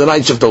 What's he doing in the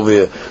night shift over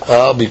here?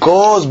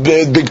 Because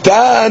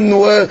Bigtan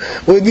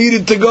we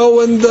needed to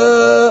go and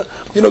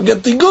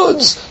get the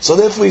goods. So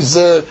therefore he's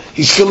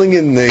filling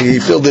in. He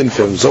filled in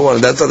for him. So on.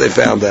 That's how they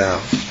found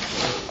out.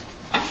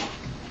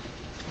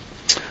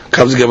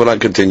 Comes the Gemara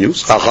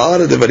continues.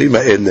 Achar devarim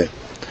ha'ele.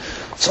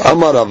 So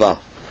Amar Rava.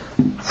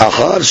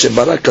 Achar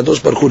shebara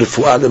kadosh baruch hu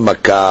refuah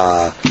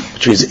lemakah.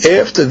 Which means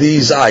after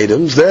these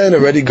items, then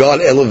already God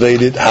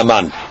elevated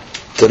Haman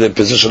to the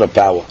position of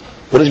power.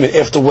 What does it mean?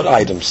 After what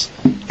items?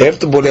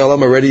 After Borei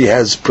Olam already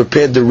has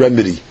prepared the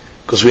remedy,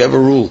 because we have a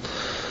rule.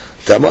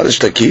 Tamar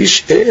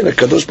Ishtakish,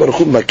 Kadosh Baruch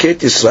Hu maket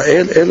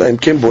Yisrael, ela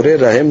imkem borei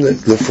rahem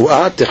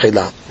lefuah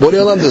techila.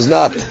 Borei Olam does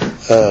not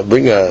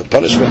bring a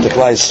punishment to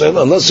Klal Yisrael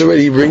unless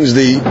already he brings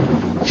the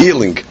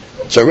healing.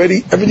 So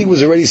already everything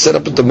was already set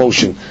up into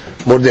motion.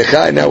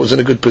 Mordechai now was in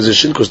a good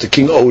position because the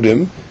king owed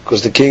him,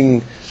 because the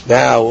king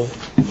now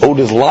owed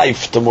his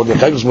life to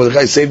Mordechai, because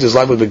Mordechai saved his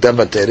life with Bigdan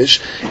Baterish.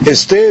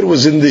 Esther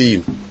was in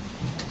the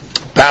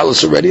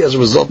palace already as a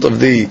result of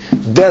the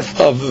death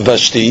of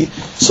Vashti,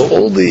 so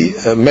all the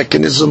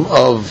mechanism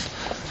of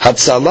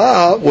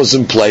Hatzalah was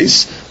in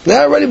place.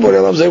 Now already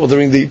Mordechai was able to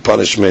bring the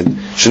punishment.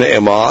 Shnei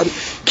Emar,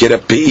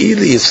 Kirapi'i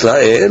li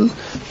Yisrael,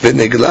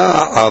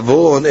 v'negla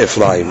avon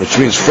Ephraim, which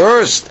means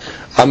first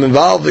I'm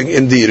involving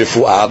in the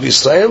refuah of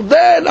Israel,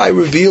 then I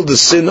reveal the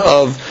sin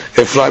of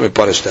Ephraim and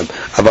punish them.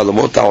 That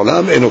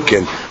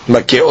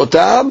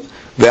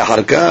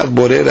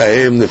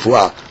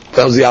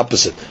was the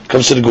opposite.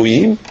 Comes to the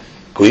Goyim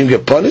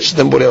get punished,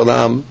 then Borei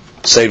Olam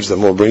saves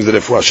them or brings the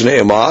refuah. Shnei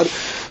Emar,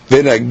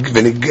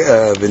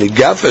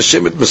 v'nigaf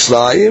Hashem et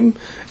Mitzrayim,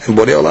 and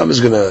Borei Olam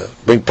is going to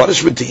bring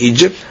punishment to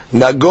Egypt.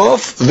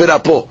 Nagof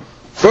v'rapo.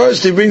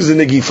 First he brings the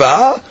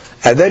negifah,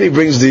 and then he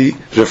brings the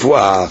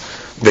refuah.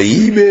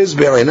 V'yibes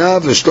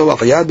be'inav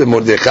l'shloach yad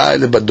be'Mordechai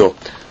lebado.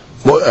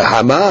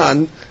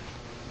 Haman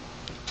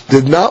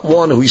did not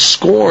want to, he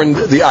scorned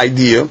the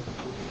idea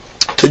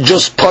to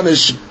just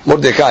punish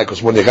Mordechai,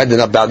 because Mordechai did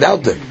not bow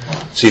down to him.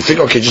 So you think,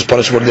 okay, just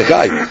punish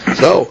Mordechai.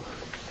 No.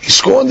 He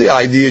scorned the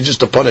idea just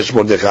to punish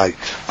Mordechai.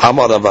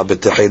 Amar Rava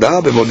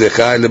b'techila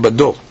be'Mordechai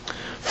lebado.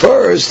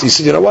 First, he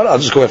said, you know what, I'll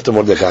just go after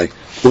Mordechai.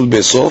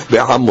 Ulbesof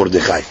be'am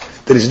Mordechai.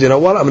 Then he said, you know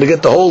what, I'm going to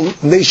get the whole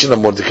nation of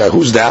Mordechai.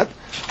 Who's that?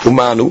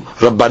 Umanu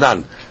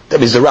Rabbanan. That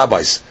means the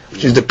rabbis,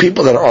 which is the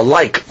people that are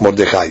like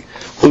Mordechai.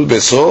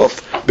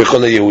 Ulbesof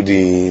be'chol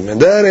Yehudim.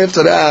 And then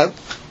after that,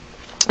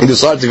 he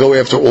decided to go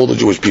after all the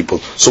Jewish people.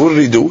 So what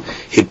did he do?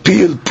 He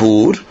peeled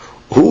pur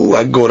hu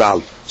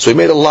agoral. So he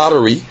made a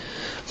lottery,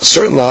 a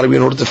certain lottery,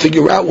 in order to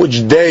figure out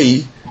which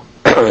day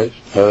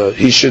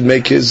he should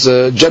make his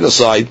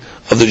genocide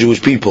of the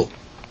Jewish people.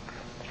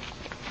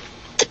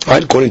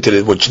 Right? According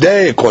to which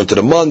day, according to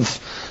the month.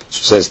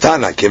 So says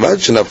Tana, Kevan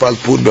shenafal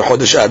pur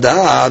b'chodesh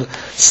Adar,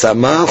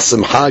 samach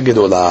simcha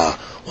gedolah.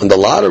 When the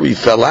lottery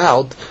fell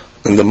out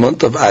in the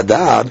month of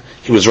Adar,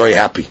 he was very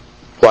happy.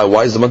 Why?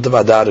 Why is the month of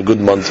Adar a good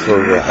month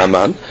for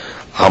Haman?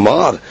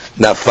 Amar,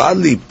 nafal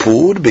li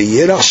pur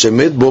b'yerach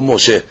shemet bo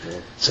Moshe.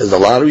 Says the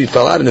lottery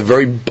fell out in a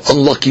very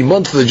unlucky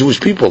month for the Jewish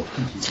people.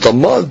 It's the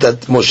month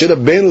that Moshe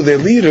Rabbeinu, their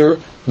leader,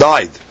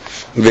 died.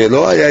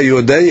 ולא היה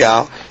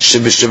יודע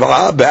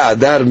שבשבעה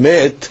באדר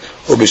מת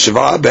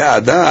ובשבעה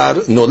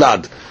באדר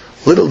נולד.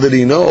 Little did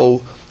he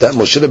know that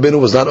Moshe Rabbeinu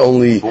was not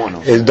only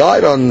he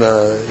died on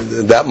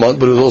that month,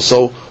 but he was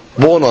also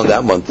born on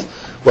that month.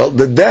 Well,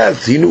 the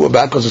death he knew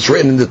about because it's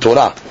written in the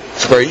Torah.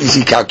 It's a very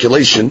easy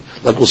calculation,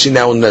 like we'll see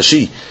now in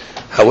Rashi.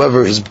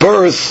 However, his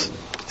birth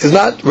is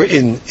not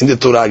written in the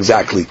Torah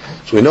exactly.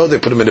 So we know they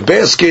put him in a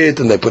basket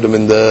and they put him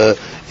in the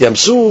Yam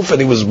Suf, and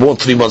he was born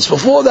 3 months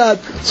before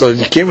that. So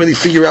you can't really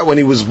figure out when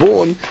he was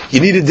born. You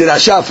needed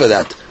Dirasha for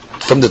that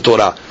from the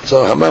Torah.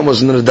 So Haman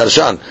wasn't a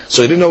Darshan.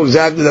 So he didn't know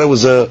exactly that it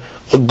was a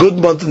good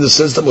month in the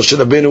sense that Moshe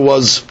Rabbeinu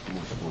was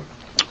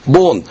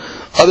born.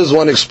 Others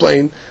want to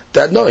explain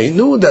that no, he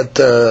knew that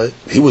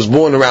he was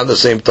born around the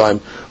same time,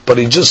 but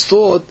he just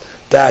thought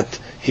that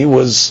he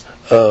was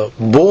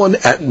born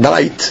at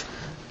night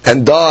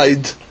and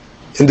died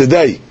in the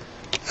day.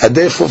 And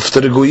therefore,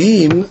 for the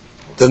Goyim,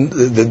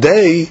 the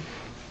day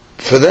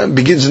for them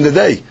begins in the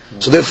day.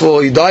 So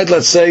therefore, he died,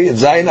 let's say, at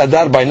Zayin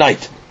Adar by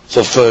night.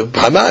 So for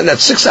Haman,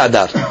 that's 6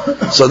 Adar.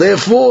 So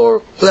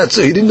therefore,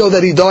 he didn't know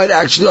that he died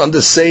actually on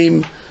the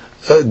same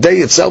day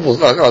itself.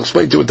 I'll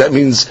explain to you what that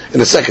means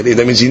in a second.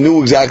 That means he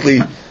knew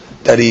exactly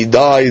that he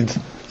died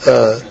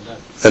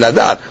in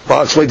Adar. Well,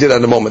 I'll explain to you that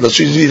in a moment. Let's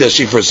read that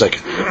sheet for a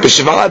second.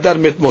 B'Sheva Adar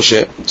met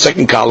Moshe,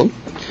 second column.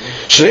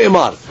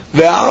 Shneimar.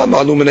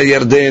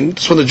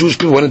 That's when the Jewish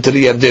people went into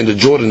the Yarden, the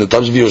Jordan, in the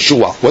times of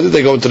Yoshua. When did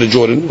they go into the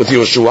Jordan with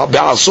Yoshua?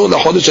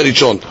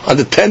 On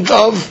the 10th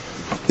of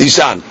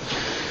Nisan.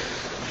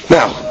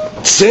 Now,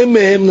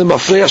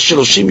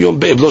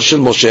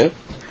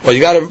 well, you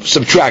got to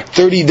subtract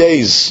 30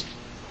 days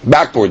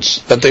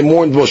backwards that they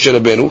mourned Moshe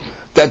Rabbeinu.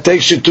 That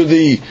takes you to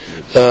the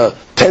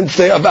 10th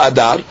day of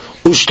Adar.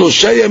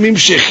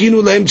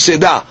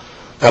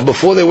 Now,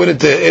 before they went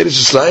into Eretz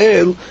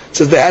Israel, it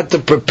says they had to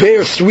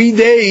prepare 3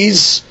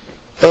 days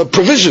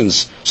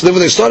provisions. So then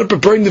when they started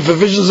preparing the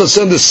provisions, let's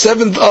say on the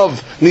 7th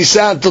of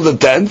Nisan till the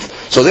 10th,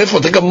 so therefore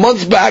take a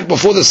month back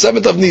before the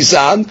 7th of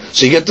Nisan,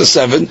 so you get to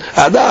 7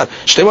 Adar.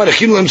 So that's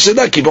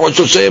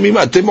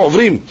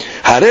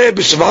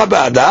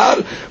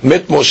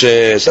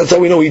how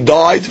we know he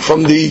died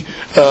from the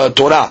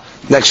Torah.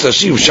 Next,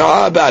 Shiur,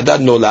 Shah Ba'adar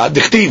Nolad,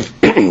 Dichtiv.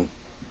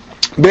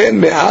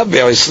 Ben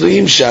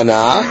 120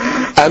 Shana,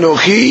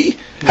 Anochi,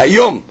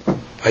 Hayom.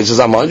 He says,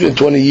 I'm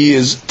 120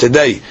 years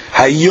today.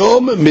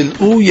 Hayom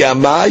mil'u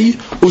yamai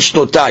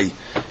ushnotai.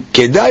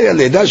 Kedai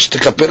aleda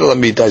shtekaper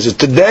alamita. He says,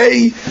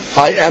 today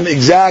I am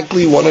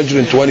exactly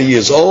 120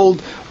 years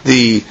old.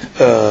 The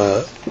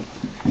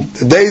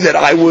day that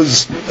I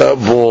was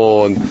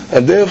born.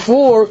 And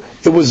therefore,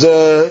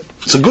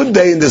 it's a good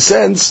day in the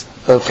sense,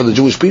 for the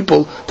Jewish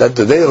people, that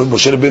the day of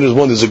Moshe Rabbeinu was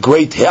born, there's a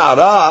great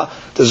he'ara,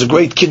 there's a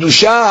great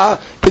kiddusha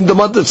in the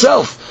month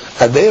itself.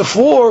 And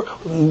therefore,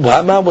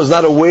 Haman was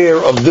not aware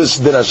of this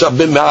dirasha,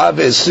 bin ma'av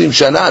esrim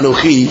shana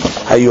anuchi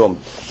hayom.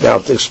 Now,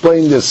 to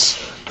explain this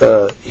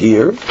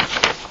here, it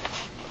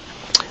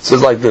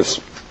says like this.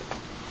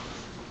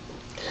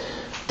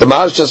 The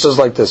Maharsha says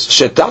like this: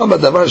 Shetam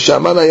hadavar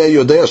she'aman haya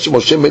yodea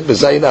sheMoshe met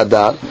bezayin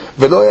Adar,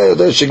 velo haya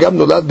yodea shegam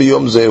nolad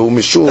biyom zehu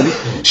mishum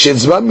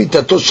shezman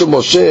mitato shel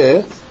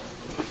Moshe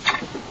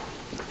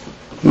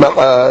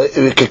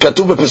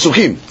katuv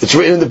bepesukim. It's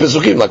written in the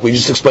Pesukim, like we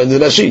just explained in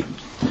Rashi.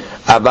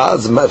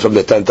 Avaz from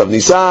the 10th of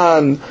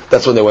Nisan,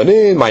 that's when they went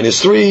in,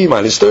 -3,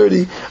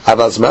 -30.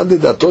 Avaz mad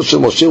dato shel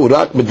Moshe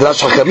urak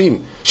midrash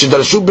hakamim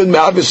shedarshu ben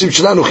 120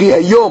 shana anuchi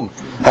hayom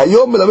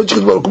melamed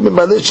shechut baruch hu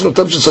memale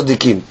shenotam shel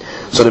tzadikim.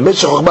 So the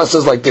Meshech Chochmah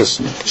says like this.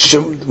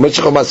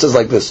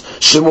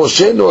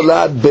 Shemoshe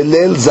nolad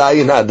belel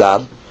zayin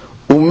Adar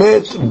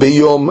umet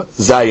beyom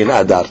zayin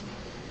Adar.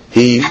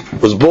 He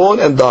was born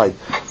and died.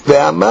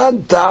 והמן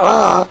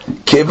טעה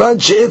כיוון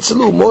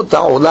שאצל אומות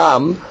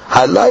העולם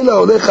הלילה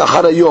הולך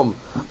אחר היום,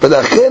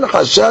 ולכן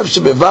חשב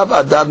שבו'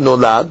 אדר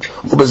נולד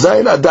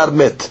ובזין אדר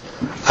מת.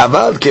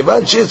 אבל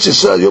כיוון שאצל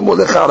ישראל היום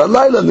הולך אחר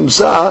הלילה,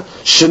 נמצא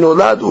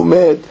שנולד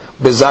ומת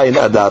בזין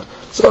אדר.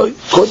 So,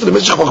 according to the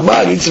Meshech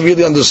Chochmah, it needs to be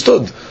really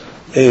understood.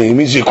 It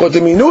means he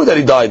knew that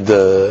he died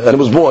and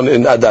was born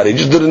in Adar. He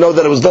just didn't know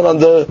that it was done on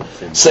the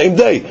same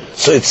day.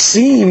 So it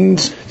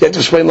seems, you have to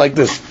explain like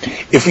this.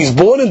 If he's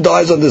born and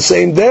dies on the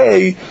same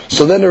day,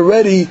 so then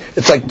already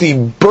it's like the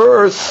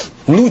birth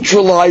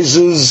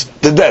neutralizes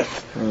the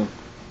death.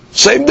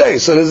 Same day.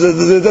 So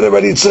then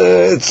already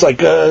it's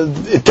like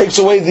it takes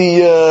away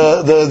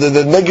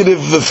the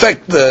negative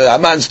effect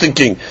Haman's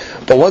thinking.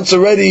 But once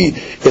already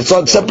it's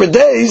on separate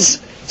days,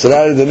 so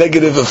now the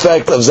negative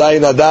effect of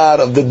Zayin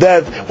Adar, of the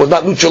death, was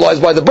not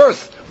neutralized by the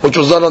birth, which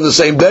was done on the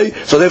same day.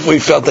 So therefore, he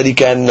felt that he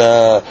can.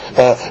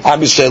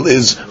 Am Yisrael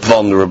is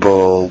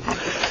vulnerable.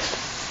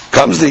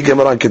 Comes the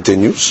Gemara and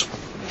continues.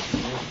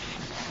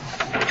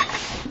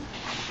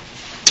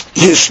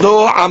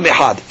 Yeshno Am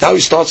Echad. Now he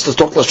starts to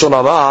talk Lashon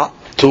Hara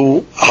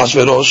to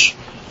Hashverosh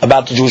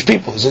about the Jewish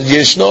people. He says,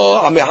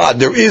 Yeshno Am Echad.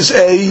 There is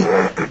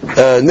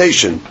a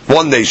nation,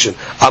 one nation.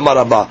 Amar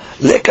Rabba.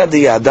 Leka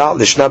diyada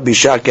l'shna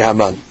bisha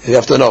kehaman. You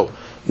have to know.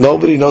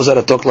 Nobody knows how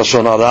to talk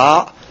Lashon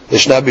Hara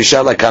l'shna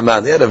bisha like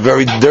Haman. He had a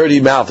very dirty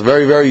mouth,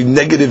 very, very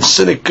negative,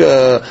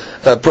 cynical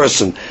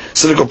person.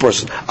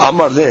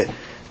 Amar le.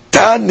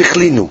 Tan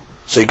nichlinu.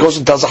 So he goes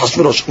and tells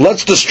Hashverosh,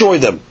 let's destroy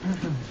them.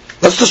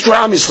 Let's destroy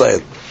Am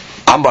Yisrael.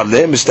 Amar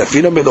le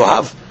mistafina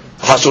melohav.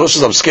 Hashverosh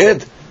says, I'm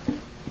scared.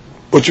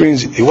 Which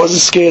means he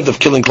wasn't scared of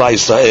killing Klal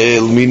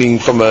Yisrael, meaning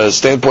from a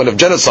standpoint of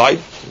genocide.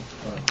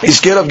 He's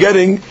scared of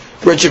getting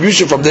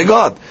retribution from their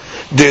God.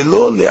 I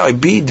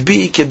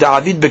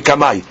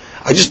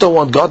just don't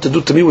want God to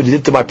do to me what He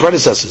did to my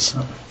predecessors.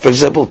 For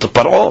example, to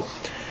Paro.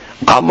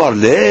 Amar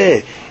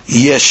le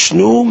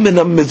yeshnu min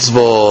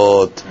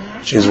mitzvot.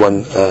 Which means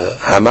when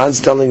Haman's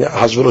telling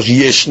Hashverosh,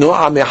 yeshnu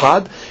am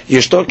echad,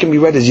 yeshnu can be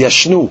read as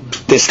yeshnu.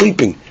 They're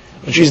sleeping.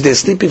 Which means they're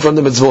sleeping from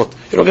the mitzvot.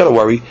 You don't got to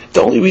worry.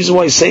 The only reason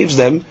why He saves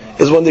them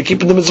is when they're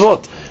keeping the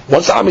mitzvot.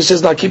 Once the Am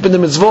Yisrael not keeping the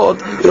mitzvot,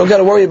 you don't got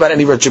to worry about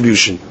any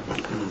retribution.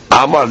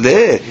 Amar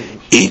le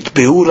it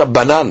behu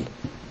rabbanan.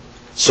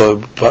 So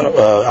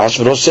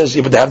Hashverosh says,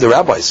 yeah, but they have the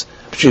rabbis.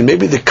 Which means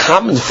maybe the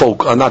common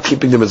folk are not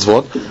keeping the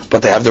mitzvot,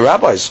 but they have the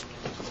rabbis.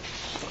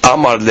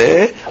 Amar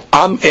le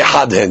am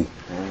echadhen.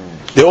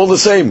 They're all the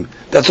same.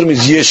 That's what it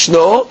means.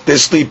 Yeshno, they're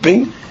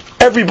sleeping.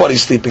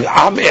 Everybody's sleeping.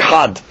 Am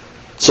echad.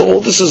 So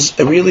all this is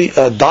really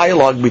a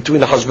dialogue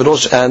between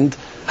Hashverosh and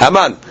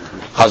Haman.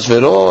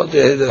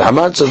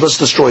 Haman says, let's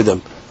destroy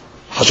them.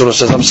 Hashverosh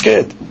says, I'm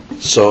scared.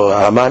 So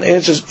Haman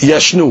answers,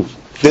 Yeshnu.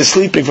 They're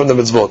sleeping from the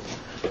mitzvot.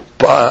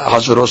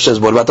 Hashverosh says,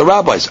 what about the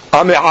rabbis?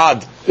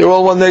 Ami'ad. They're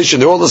all one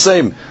nation. They're all the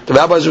same. The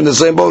rabbis are in the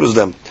same boat as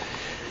them.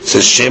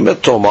 Says,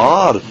 Shemet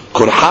Tomar,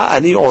 Kurha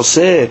ani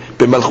oseh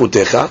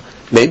b'malchutecha.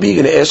 Maybe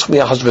you're going to ask me,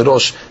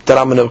 Hashverosh, that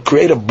I'm going to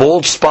create a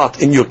bald spot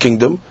in your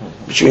kingdom,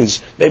 which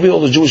means maybe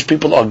all the Jewish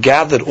people are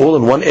gathered all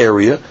in one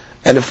area,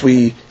 and if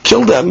we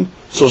kill them,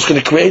 so it's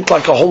going to create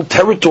like a whole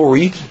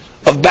territory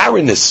of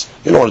barrenness.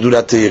 You don't want to do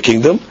that to your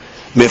kingdom.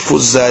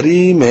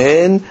 Mefuzarim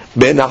en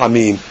ben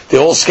ha'amim. They're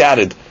all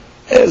scattered.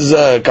 There's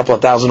a couple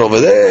of thousand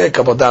over there, a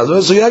couple of thousand over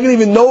there, so you're not going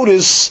to even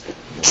notice.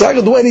 It's not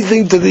going to do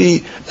anything to the,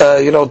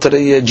 to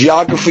the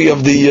geography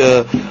of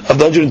the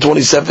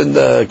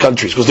 127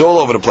 countries, because they're all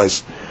over the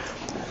place.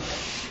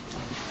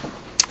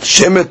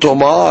 Shemet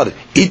Omar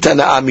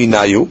itana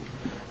aminayu.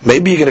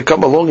 Maybe you're going to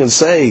come along and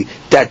say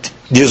that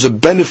there's a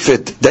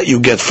benefit that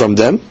you get from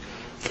them.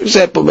 For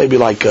example, maybe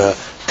like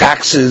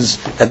taxes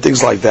and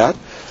things like that.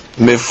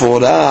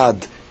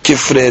 Meforad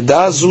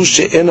kifreda zu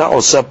she'ena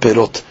osa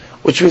perot.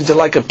 Which means they're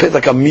like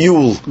a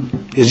mule.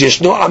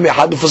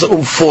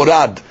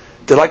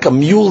 They're like a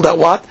mule that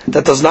what?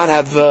 That does not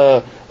have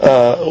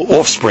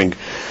offspring.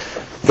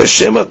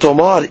 V'shema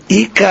tomar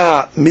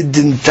ika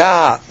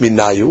midinta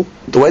minayu.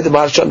 The way the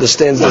Maharsha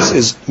understands this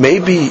is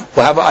maybe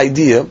we'll have an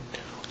idea,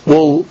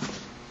 we'll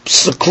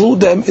seclude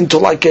them into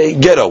like a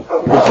ghetto.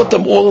 We'll put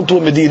them all into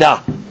a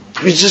Medina.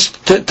 We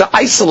just to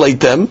isolate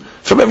them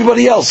from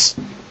everybody else.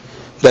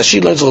 That she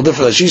learns a little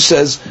different. She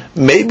says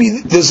maybe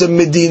there's a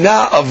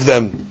Medina of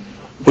them,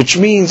 which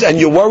means, and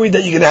you're worried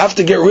that you're going to have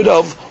to get rid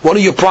of one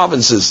of your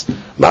provinces.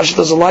 Maharsha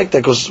doesn't like that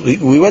because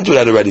we went through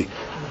that already.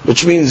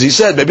 Which means he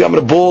said, maybe I'm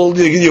going to bald.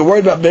 You're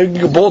worried about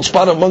making a bald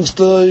spot amongst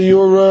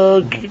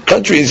your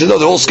country. He said, no,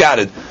 they're all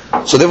scattered.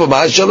 So therefore,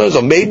 Maharsha learns,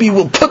 or maybe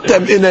we'll put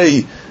them in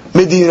a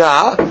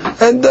Medina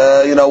and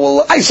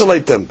we'll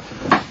isolate them.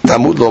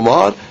 Talmud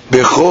Lomar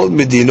bechol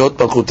medinot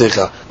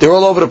malchutecha. They're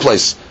all over the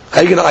place. How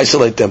are you going to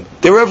isolate them?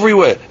 They're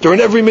everywhere. They're in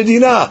every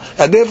Medina,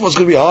 and therefore it's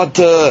going to be hard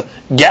to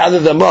gather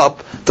them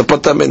up to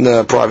put them in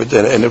a private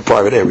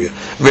area.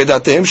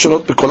 Vedateim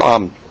shalot b'kol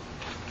am.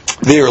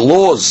 Their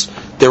laws,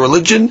 their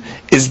religion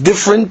is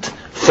different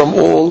from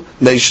all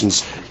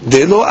nations.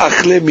 Delo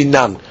achle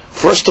minan.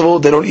 First of all,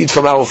 they don't eat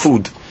from our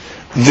food.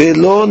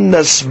 Velo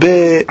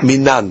nasbe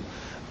minan.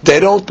 They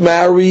don't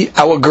marry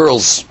our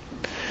girls.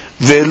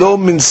 Velo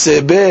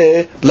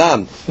minsebe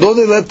lan. No,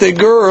 they let their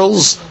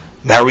girls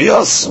marry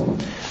us.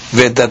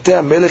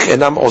 Vedatei melech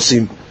enam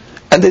osim.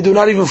 And they do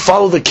not even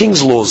follow the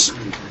king's laws.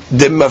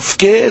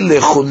 Demafke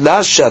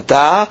lechula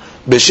shata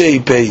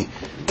b'shei pei.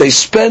 They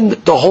spend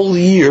the whole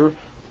year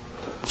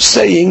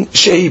saying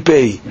Shehi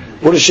Pei.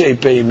 What does Shehi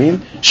Pei mean?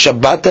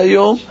 Shabbat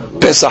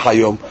Hayom, Pesach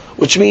Hayom.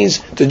 Which means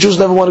the Jews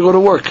never want to go to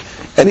work.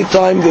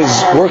 Anytime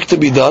there's work to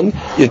be done,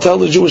 you tell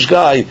the Jewish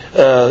guy,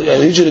 I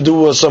need you to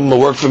do some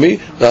work for me.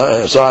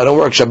 So I don't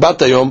work Shabbat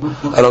Hayom,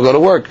 I don't go to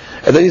work.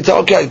 And then you tell,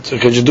 okay,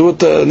 could you do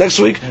it next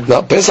week?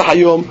 No, Pesach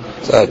Hayom.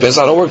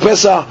 Pesach, I don't work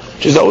Pesach.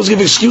 Jews always give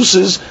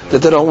excuses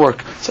that they don't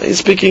work. So he's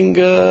speaking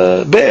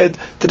bad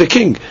to the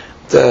king.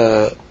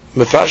 The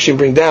Mefarshim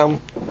bring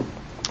down,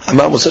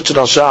 Haman was such an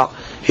Rasha.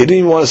 He didn't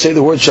even want to say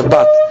the word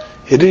Shabbat.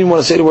 He didn't even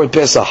want to say the word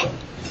Pesach.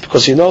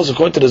 Because he knows,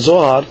 according to the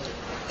Zohar,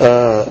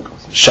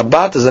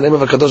 Shabbat is the name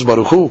of HaKadosh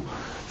Baruch Hu.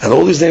 And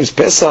all these names,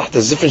 Pesach,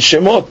 there's different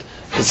Shemot.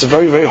 It's a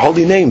very, very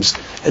holy names.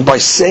 And by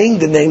saying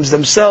the names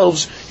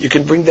themselves, you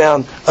can bring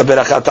down a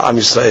Berakah to Am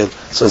Yisrael.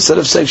 So instead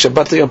of saying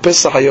Shabbat Yom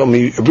Pesach Hayom,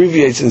 he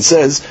abbreviates and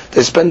says,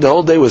 they spend the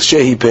whole day with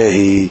Shehi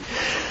Pehi.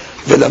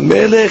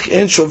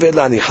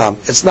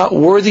 It's not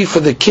worthy for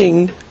the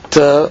king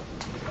to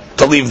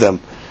leave them.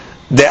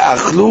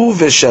 Because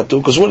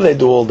what do they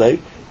do all day?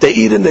 They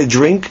eat and they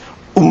drink.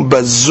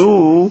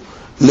 Umbazu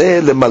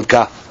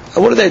le'lemalka.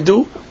 And what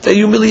do? They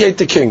humiliate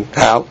the king.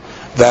 How?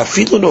 Let's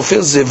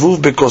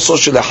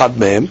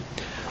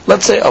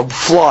say a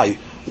fly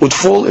would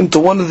fall into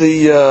one of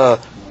the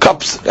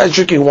cups. Guy's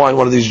drinking wine,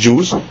 one of these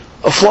Jews.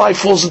 A fly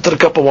falls into the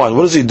cup of wine.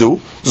 What does he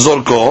do?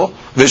 Zorko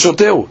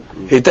veshoteu.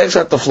 He takes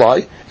out the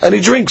fly and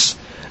he drinks.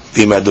 But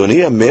if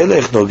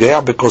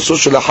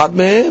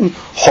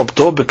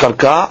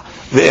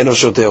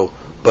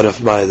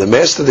the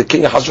master, the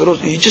king of Hashverosh,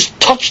 he just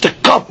touched the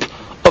cup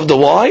of the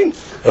wine,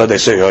 they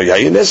say,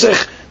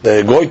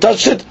 the goy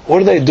touched it.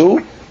 What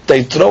do?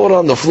 They throw it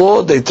on the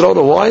floor, they throw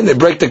the wine, they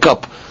break the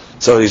cup.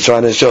 So he's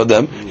trying to show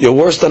them, you're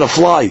worse than a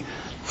fly. A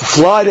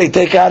fly they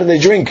take out and they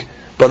drink,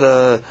 but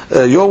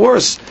you're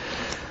worse.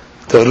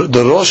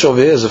 The Rosh over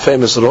here is a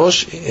famous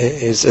Rosh.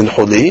 He's in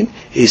Hulin.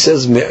 He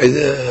says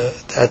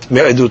that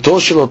me'eduto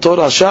shel oto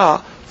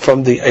rasha,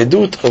 from the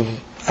edut of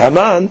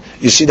Haman,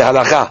 you see the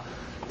halakha.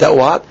 That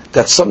what?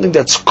 That something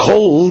that's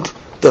cold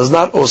does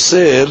not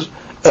osir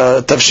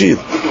tafshir.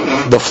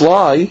 The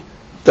fly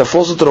that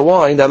falls into the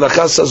wine, the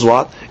halakha says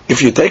what?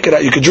 If you take it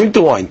out, you can drink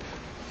the wine.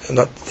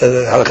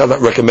 Halakha is not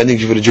recommending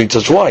you to drink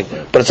such wine,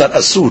 but it's not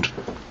asur.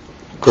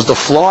 Because the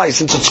fly,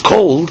 since it's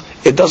cold,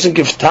 it doesn't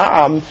give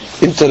ta'am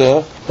into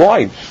the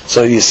wine.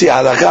 So you see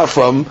halakha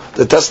from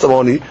the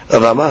testimony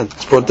of Haman.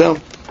 It's brought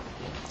down.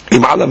 So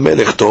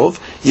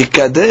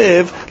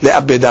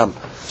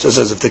it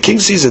says, if the king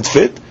sees it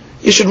fit,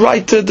 he should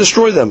write to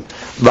destroy them.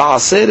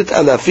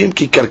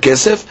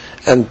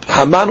 And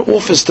Haman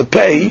offers to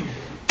pay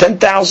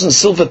 10,000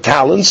 silver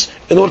talents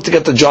in order to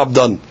get the job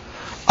done.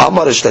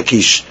 Amar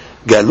Lakish,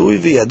 Galui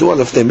v'yadu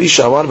alefnei mi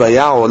shamar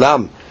v'ya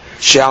olam.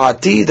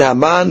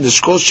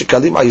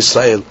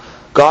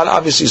 God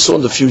obviously saw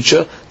in the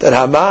future that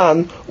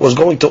Haman was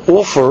going to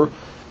offer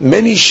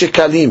many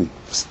shekalim,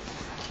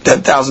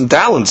 10,000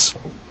 talents,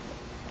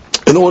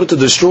 in order to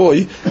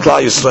destroy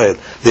Klal Yisrael.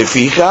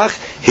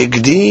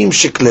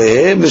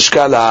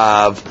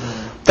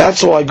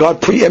 That's why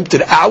God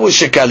preempted our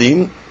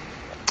shekalim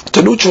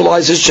to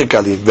neutralize his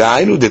shekalim.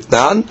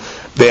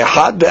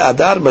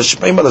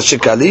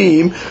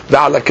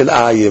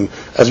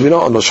 As we know,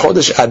 on Rosh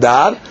Chodesh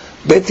Adar,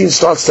 Beit Din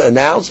starts to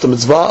announce the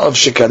mitzvah of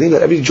shekalim,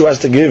 that every Jew has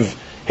to give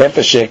half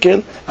a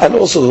shekel, and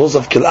also those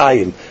of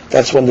kilayim.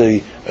 That's when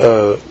the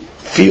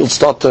fields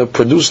start to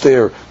produce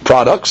their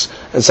products,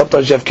 and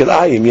sometimes you have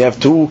kilayim. You have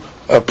two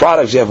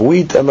products. You have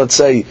wheat and, let's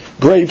say,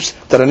 grapes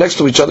that are next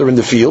to each other in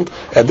the field,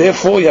 and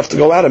therefore you have to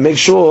go out and make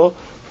sure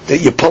that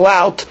you pull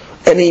out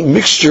any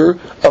mixture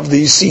of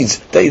these seeds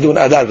that you do in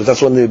Adar, because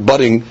that's when the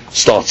budding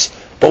starts.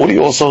 But what do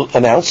you also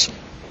announce?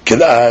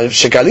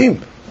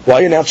 Shekalim. Why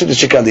are you announcing the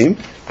shekalim?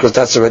 Because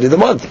that's already the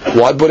month.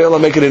 Why Borei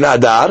make it in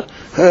Adar?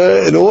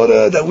 In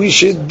order that we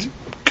should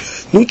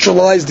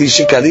neutralize the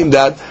shekalim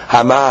that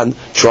Haman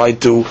tried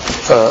to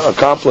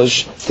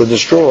accomplish to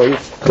destroy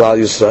Klal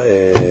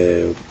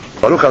Yisrael.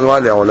 Baruch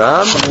Adonai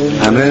le'olam.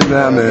 Amen.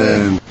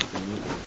 Amen.